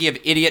thinking of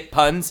idiot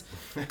puns,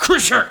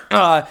 Crusher.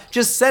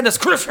 Just send us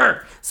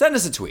Crusher. Send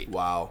us a tweet.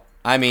 Wow.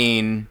 I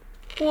mean.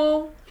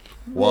 Whoa.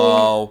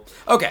 Whoa.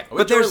 Okay,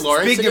 but there's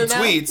Speaking of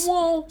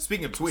tweets.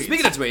 Speaking of tweets.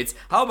 Speaking of tweets,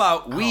 how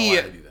about we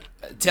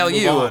tell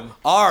Move you on.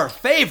 our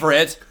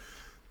favorite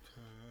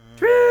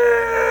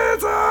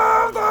tweets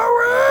of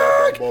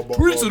the week?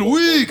 Tweets of the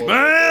week,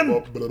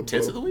 man.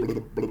 Tits of the week?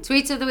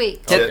 Tweets of the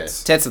week.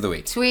 Tits of the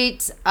week.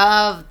 Tweets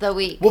of the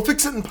week. We'll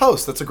fix it in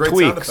post. That's a great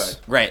sound Tweaks.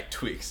 effect. Right.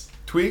 Tweaks.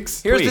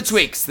 Here's the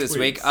tweaks this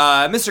week.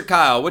 Mr.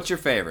 Kyle, what's your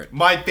favorite?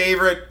 My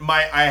favorite,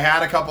 I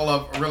had a couple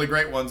of really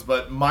great ones,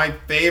 but my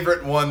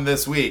favorite one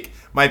this week,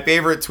 my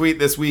favorite tweet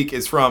this week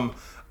is from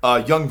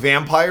Young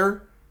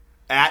Vampire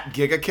at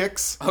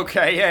GigaKicks.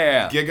 Okay,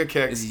 yeah.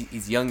 GigaKicks.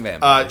 He's Young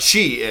Vampire.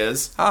 She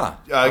is. I'm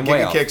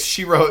way off. GigaKicks.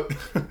 She wrote,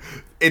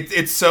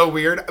 it's so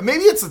weird.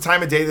 Maybe it's the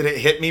time of day that it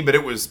hit me, but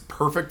it was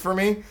perfect for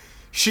me.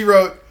 She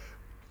wrote,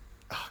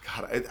 oh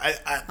God,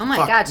 Oh my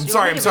fuck. God. I'm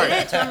sorry. Do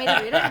you want me to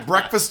read it?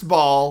 Breakfast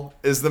ball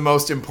is the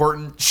most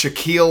important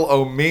Shaquille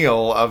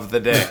O'Neal of the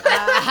day.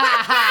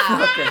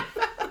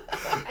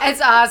 It's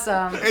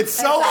awesome. It's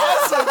so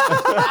awesome.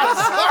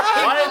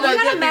 Why did You gotta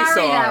that marry hit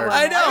me so that hard? one.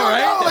 I know,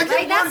 right?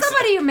 Like, that's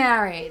somebody you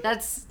marry.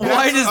 That's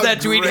Why does that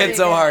tweet hit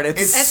so hard?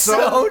 It's it's so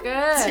so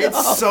good.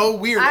 It's so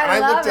weird. I And I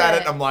looked love at it. it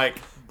and I'm like,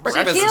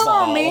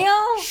 Shaquille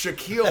O'Neal?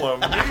 Shaquille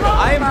O'Neal. Come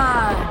on.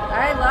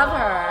 I love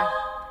her.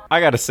 I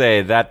gotta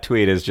say, that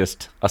tweet is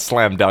just a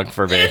slam dunk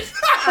for me.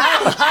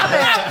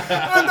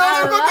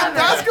 Another fucking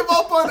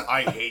basketball pun.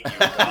 I hate you,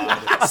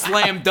 God.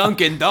 Slam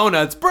Dunkin'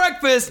 Donuts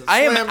breakfast.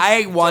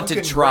 I want to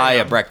Dunkin' try a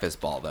Graham. breakfast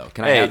ball though.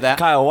 Can I Hey, have that?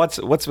 Kyle, what's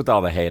with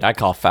all the hate? I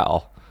call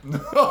foul.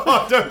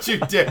 Oh, don't you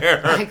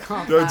dare.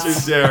 call Don't you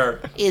dare.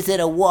 Is it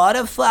a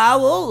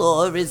waterfowl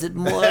or is it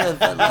more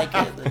of a, like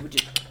a...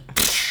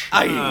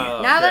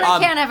 Now that I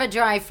can't have a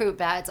dry fruit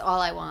bat, it's all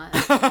I want.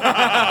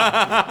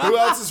 Who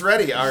else is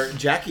ready? Our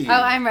Jackie. Oh,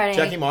 I'm ready.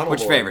 Jackie Monologue.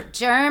 Which favorite?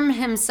 Germ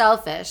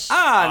himselfish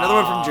Another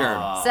one from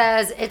Germ.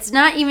 says, it's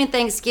not even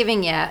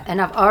Thanksgiving yet, and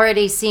I've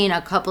already seen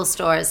a couple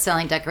stores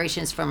selling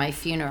decorations for my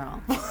funeral.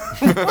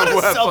 What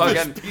a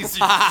selfish piece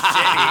of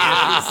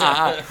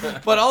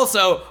shit. But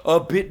also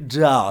a bit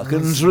dark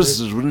and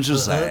twisted, wouldn't you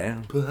say?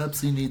 Perhaps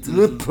he needs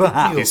a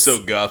Perhaps. He's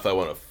so goth, I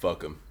want to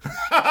fuck him.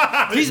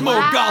 He's more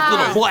goth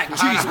than a black How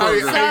cheeseburger.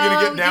 you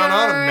gonna get down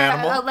on him,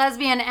 you're Manimal? a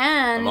lesbian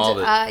and all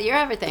of it. you're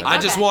everything. I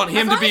just Okay. want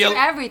him As to be long as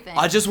you're everything.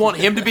 I just want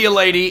him to be a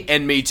lady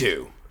and me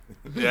too.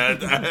 Yeah,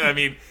 I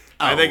mean,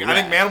 I think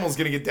Manimal's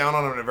gonna get down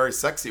on him in a very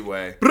sexy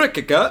way.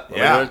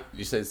 Yeah.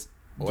 You say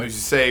Did you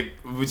say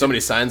so many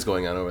signs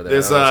going on over there.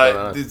 there's I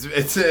don't know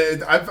what's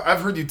going on.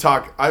 I've heard you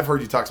talk. I've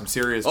heard you talk some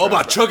serious. Oh, crap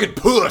about chugging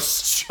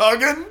puss.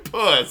 chugging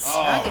puss.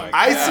 Oh, my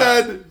I God.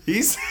 said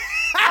he's.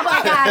 Oh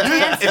my God,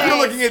 Dan's If you're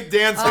face. looking at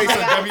Dan's Oh face my on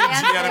God,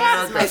 WGN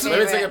Dan's America, face is my Let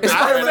me take a favorite. picture.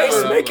 I of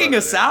remember- it. making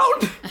a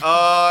sound?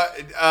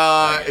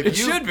 if It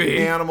you should be.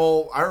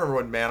 Manimal. I remember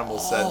when Manimal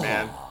said,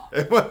 "Man,"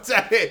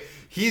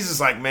 he's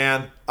just like,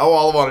 "Man,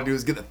 all I want to do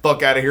is get the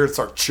fuck out of here and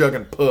start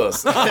chugging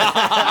puss." And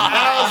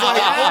I was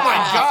like, "Oh my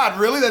God,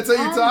 really? That's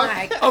how you Oh talk?"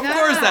 my Of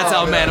course that's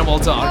how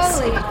Manimal talks.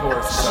 Holy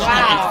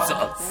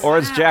wow. Or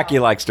as Jackie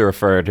likes to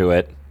refer to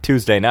it,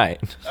 Tuesday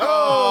night.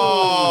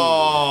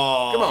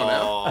 Oh, Come on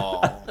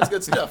now. That's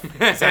good stuff.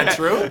 Is that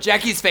true?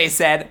 Jackie's face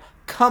said,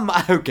 "Come come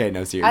on. Okay,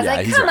 no, seriously. I was Yeah,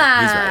 like, he's come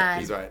right. on.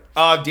 He's right. He's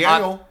right.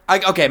 Daniel.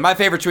 Okay, my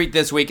favorite tweet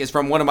this week is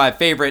from one of my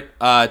favorite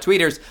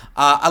tweeters.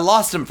 I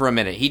lost him for a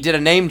minute. He did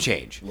a name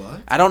change.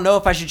 What? I don't know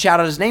if I should shout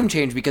out his name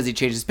change because he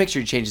changed his picture,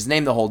 he changed his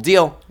name, the whole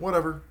deal.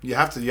 Whatever. You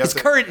have to. His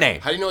current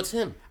name. How do you know it's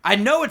him? I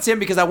know it's him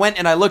because I went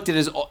and I looked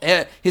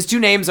at his two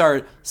names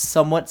are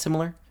somewhat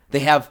similar. They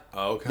have,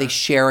 they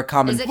share a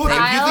common. Is it Look, if you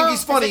Kyle? think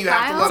he's funny, Is it you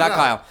have to Kyle? let It's him not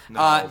know. Kyle. No,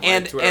 my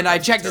And Twitter I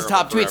account's checked his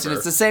top terrible tweets, and forever.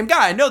 it's the same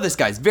guy. I know this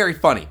guy's very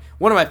funny.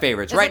 One of my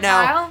favorites. Is Right it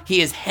now, Kyle?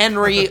 he is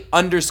Henry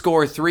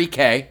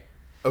 _3K.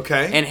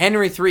 Okay. And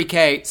Henry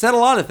 3K said a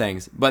lot of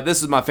things, but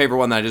this is my favorite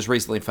one that I just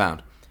recently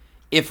found.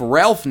 If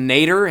Ralph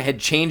Nader had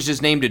changed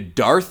his name to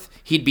Darth,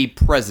 he'd be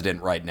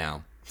president right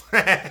now.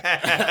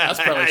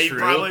 That's probably true.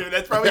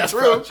 That's probably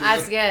true.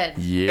 That's good.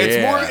 Yeah.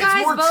 It's more, You guys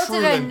it's more both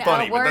true did than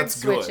funny, but word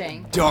that's good.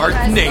 switching. Darth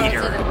You guys both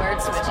Nader. did a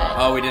word switching.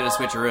 Oh, we did a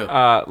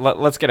switcheroo.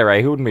 Let's get it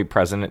right. Who would be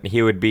president?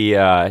 He would be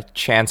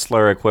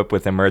chancellor equipped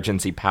with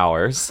emergency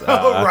powers.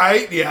 Oh,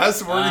 right.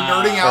 Yes, we're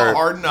nerding out for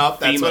hard enough.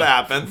 That's FEMA. what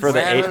happens. For the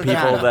Where 8 is people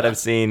that? that have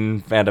seen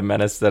Phantom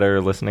Menace that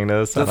are listening to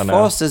this, I don't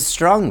know. is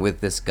strong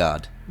with this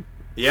god.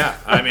 Yeah,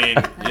 I mean,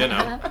 you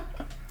know.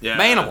 Yeah.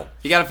 Manimal.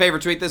 You got a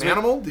favorite tweet this week?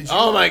 Animal? Did you?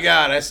 Oh my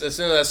god! As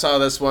soon as I saw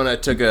this one, I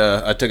took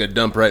a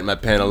dump right in my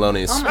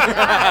pantalones. Oh my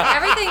god.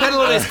 Everything.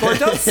 Pantalones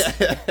cortos?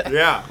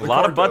 Yeah. A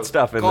lot of butt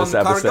stuff in this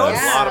Con episode. cargos?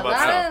 Yeah, A lot of butt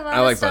stuff. lot I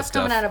like of butt stuff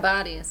coming stuff. out of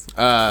bodies.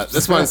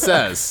 This one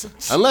says,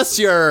 unless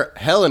you're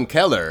Helen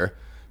Keller,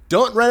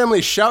 don't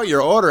randomly shout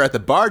your order at the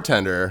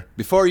bartender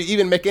before you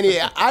even make any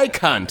eye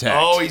contact.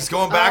 Oh, he's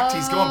going back.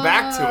 He's going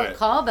back to it.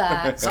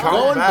 Callback. He's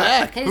going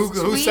back. His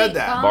Who said tweet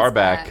that? calls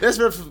Barback. back. This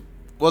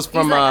was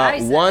from He's like, I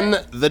said one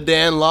it. the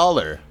Dan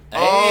Lawler.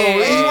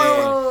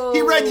 Oh,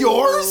 he read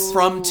yours?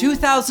 From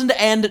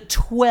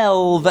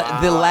 2012,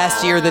 the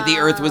last year that the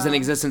Earth was in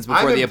existence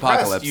before I'm the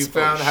impressed apocalypse. you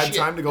had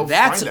time to go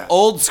That's find that.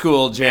 old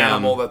school jam.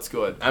 Animal, that's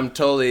good. I'm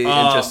totally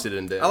interested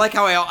in Dan. I like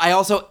how I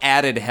also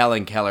added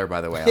Helen Keller,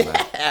 by the way. On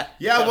that.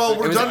 Yeah, well, It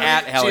we're was done.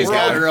 at Helen She's we're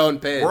got all- her own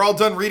page. We're all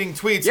done reading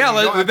tweets. Yeah,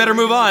 You don't we have better to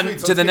move read on tweets. to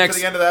Let's the get next-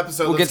 to the end of the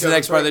episode. we'll get to the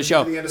next part of the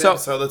show. To the end of So- the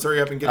episode. Let's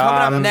hurry up and get to Coming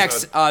the up episode.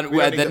 next on We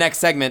gotta the get- next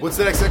segment. What's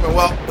the next segment?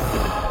 Well,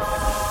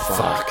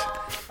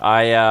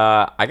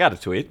 I got a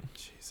tweet.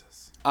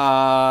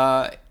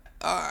 All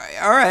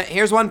right,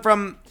 here's one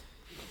from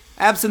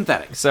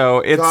Absynthetic. So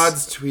it's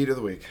God's tweet of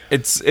the week.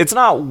 it's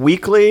not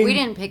weekly. We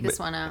didn't pick this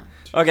one out.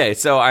 Okay,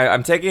 so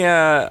I'm taking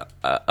a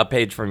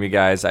page from you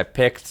guys. I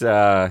picked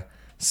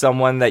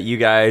someone that you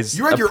guys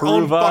You read your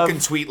own approve of.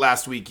 fucking tweet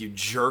last week, you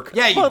jerk.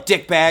 Yeah, you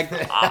dickbag.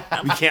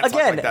 We can't talk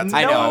Again, like that.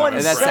 I no know, one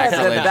and that's said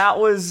sacrilege. that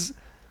was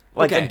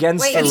like Okay.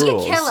 against Wait, the he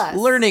rules. could kill us.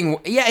 Learning.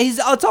 Yeah, it's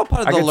all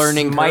part of I the could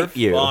learning smite curve.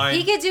 you. Fine.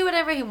 He could do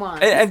whatever he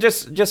wants. And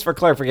just for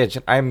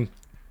clarification, I'm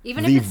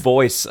Even the if it's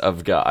voice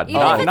of God,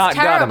 Even not if it's not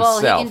God terrible, he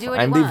himself. can do what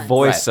he I'm the wants.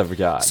 voice Right. of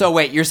God. So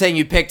wait, you're saying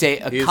you picked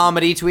a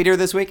comedy tweeter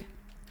this week?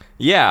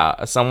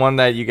 yeah, someone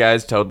that you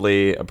guys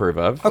totally approve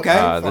of.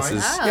 Okay. This Fine.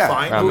 is Yeah.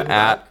 Fine. from Who-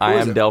 at I who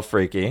is am it? Del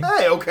Freaky.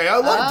 Hey, okay, I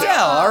love Yeah, that.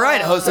 all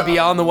right. Host of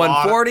Beyond the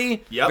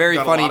 140. Yep, Very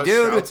got a funny lot of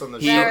dude. shouts on the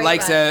He show.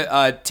 likes Very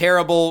a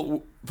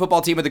terrible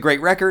football team with a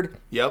great record.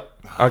 Yep.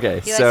 Okay,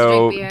 likes to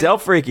so drink beer. Del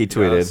Freaky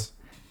tweeted, Yes.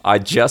 I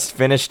just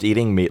finished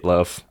eating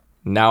meatloaf.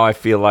 Now I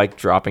feel like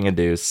dropping a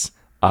deuce.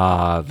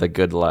 Ah, the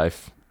good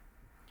life.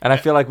 And I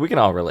feel like we can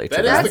all relate to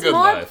That is that. the that's good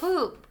more life.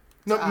 poop.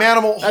 No,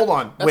 Manimal, hold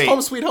on. That's Wait.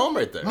 home sweet home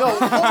right there. No,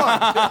 hold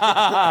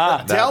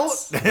on. Del,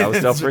 That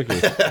was Del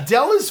Freaky.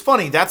 Del is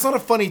funny. That's not a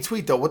funny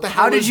tweet, though. What the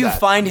hell How did is you that?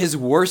 find his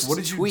worst What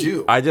did you tweet?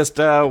 do? I just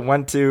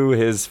went to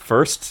his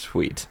first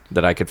tweet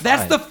that I could find.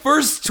 That's the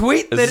first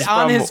tweet This is that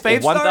on from his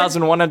Fave Star?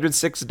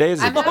 1,106 days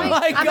I'm ago. having,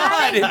 my I'm God.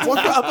 having- What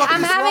the fuck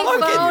I'm is having wrong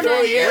with phone you?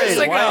 issues. Years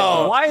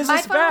ago. Why is My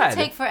this phone bad?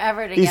 will take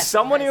forever to He's get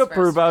someone to you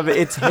approve of.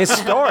 It's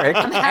historic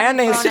and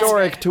a phone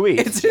historic issues. tweet.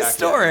 It's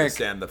historic.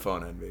 Understand the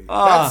phone envy.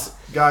 That's,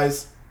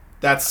 guys,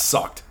 that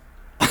sucked.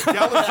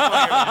 Del is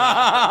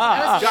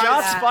funnier.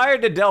 Shots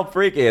fired to Del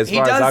Freaky as He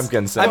far does. as I'm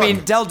concerned. I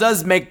mean, Del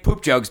does make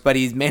poop jokes, but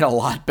he's made a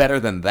lot better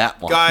than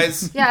that one.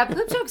 Guys, Yeah,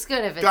 poop joke's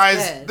good if it's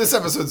guys, good. this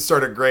episode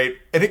started great,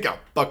 and it got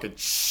fucking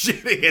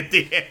shitty at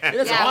the end.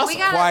 It's Yeah, awesome. we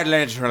got- Quite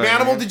literally.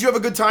 Manimal, did you have a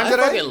good time I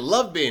today? fucking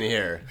love being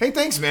here. Hey,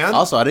 thanks, man.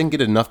 Also, I didn't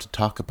get enough to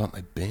talk about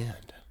my band.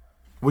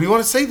 What do you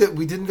want to say that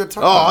we didn't get to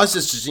talk Oh, about? I was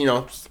just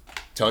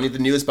telling you the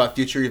news about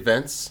future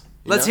events.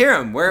 Let's hear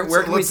him. Where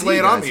can we Let's see lay you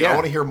it on guys? me. I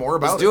want to hear more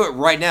about Let's do it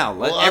right now.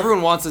 Well,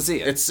 Everyone wants to see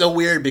it. It's so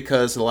weird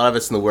because a lot of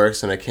it's in the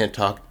works and I can't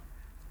talk.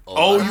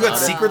 Oh, you got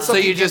secret So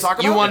stuff you can't talk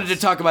about? wanted to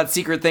talk about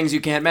secret things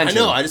you can't I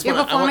mention. know. I just You're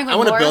want. performing I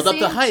want to with build up the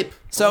Morrissey? hype.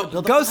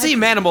 So go see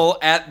Manimal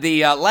at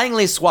the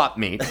Langley Swap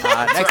Meet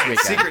next weekend.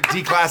 Secret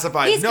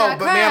declassified. He's No, got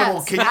but crabs.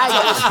 Manimal, can you tell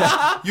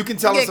us? You can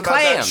tell You us get about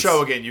that clams.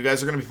 show again. You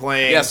guys are going to be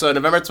playing. Yeah. So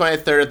November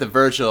 23rd at the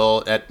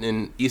Virgil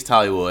in East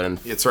Hollywood, and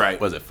That's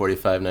right. Was it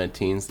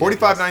 4519?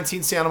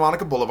 4519 Santa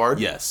Monica Boulevard.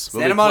 Yes.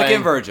 We'll Santa be Monica playing-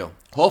 and Virgil.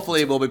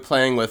 Hopefully, we'll be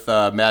playing with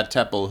Matt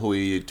Teppel, who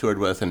we toured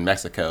with in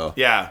Mexico.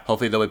 Yeah.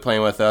 Hopefully, they'll be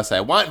playing with us.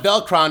 I want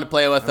Velcron to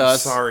play with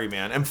us. Sorry,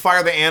 man. And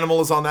Fire the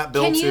Animal is on that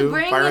bill Can too. you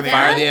bring Fire it the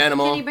back? Fire the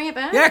Animal. Can you bring it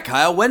back? Yeah,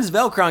 Kyle, when's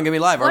Elkron gonna be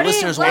live? Our What do you-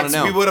 listeners want to what's-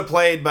 know. We would have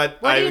played, but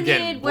What I do you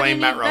again need? What do you blame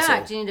need Matt Russell.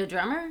 back? Do you need a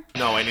drummer?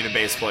 No, I need a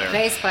bass player.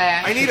 Bass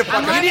player. I need a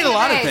fucking. You need a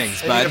lot of bass.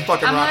 things, I bud. need a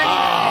fucking I'm rock.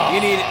 learning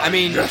You need, I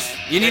mean,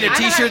 you need a I know how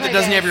to T-shirt play that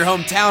doesn't bass. have your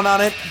hometown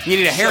on it. You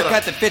need a Shut haircut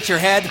up. that fits your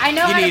head. I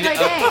know You how to need play a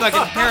bass.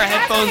 fucking pair of That's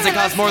headphones that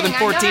not cost more than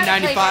even listening. I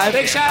know how to play $14.95.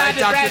 bass. Big shout by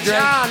Dr.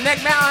 Dre. Nick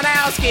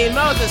Malinowski,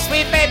 Moses,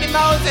 Sweet Baby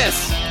Moses.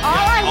 All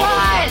I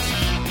want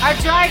are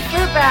dried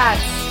fruit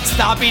bats.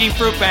 Stop eating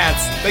fruit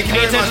bats. Thank you Pay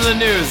very attention much. to the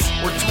news.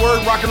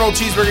 We're Rock and Roll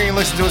Cheeseburger and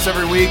listen to us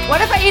every week.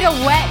 What if I eat a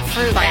wet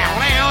fruit bat?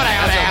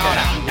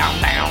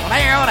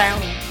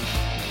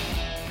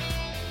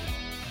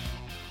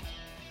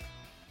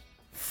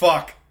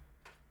 Fuck.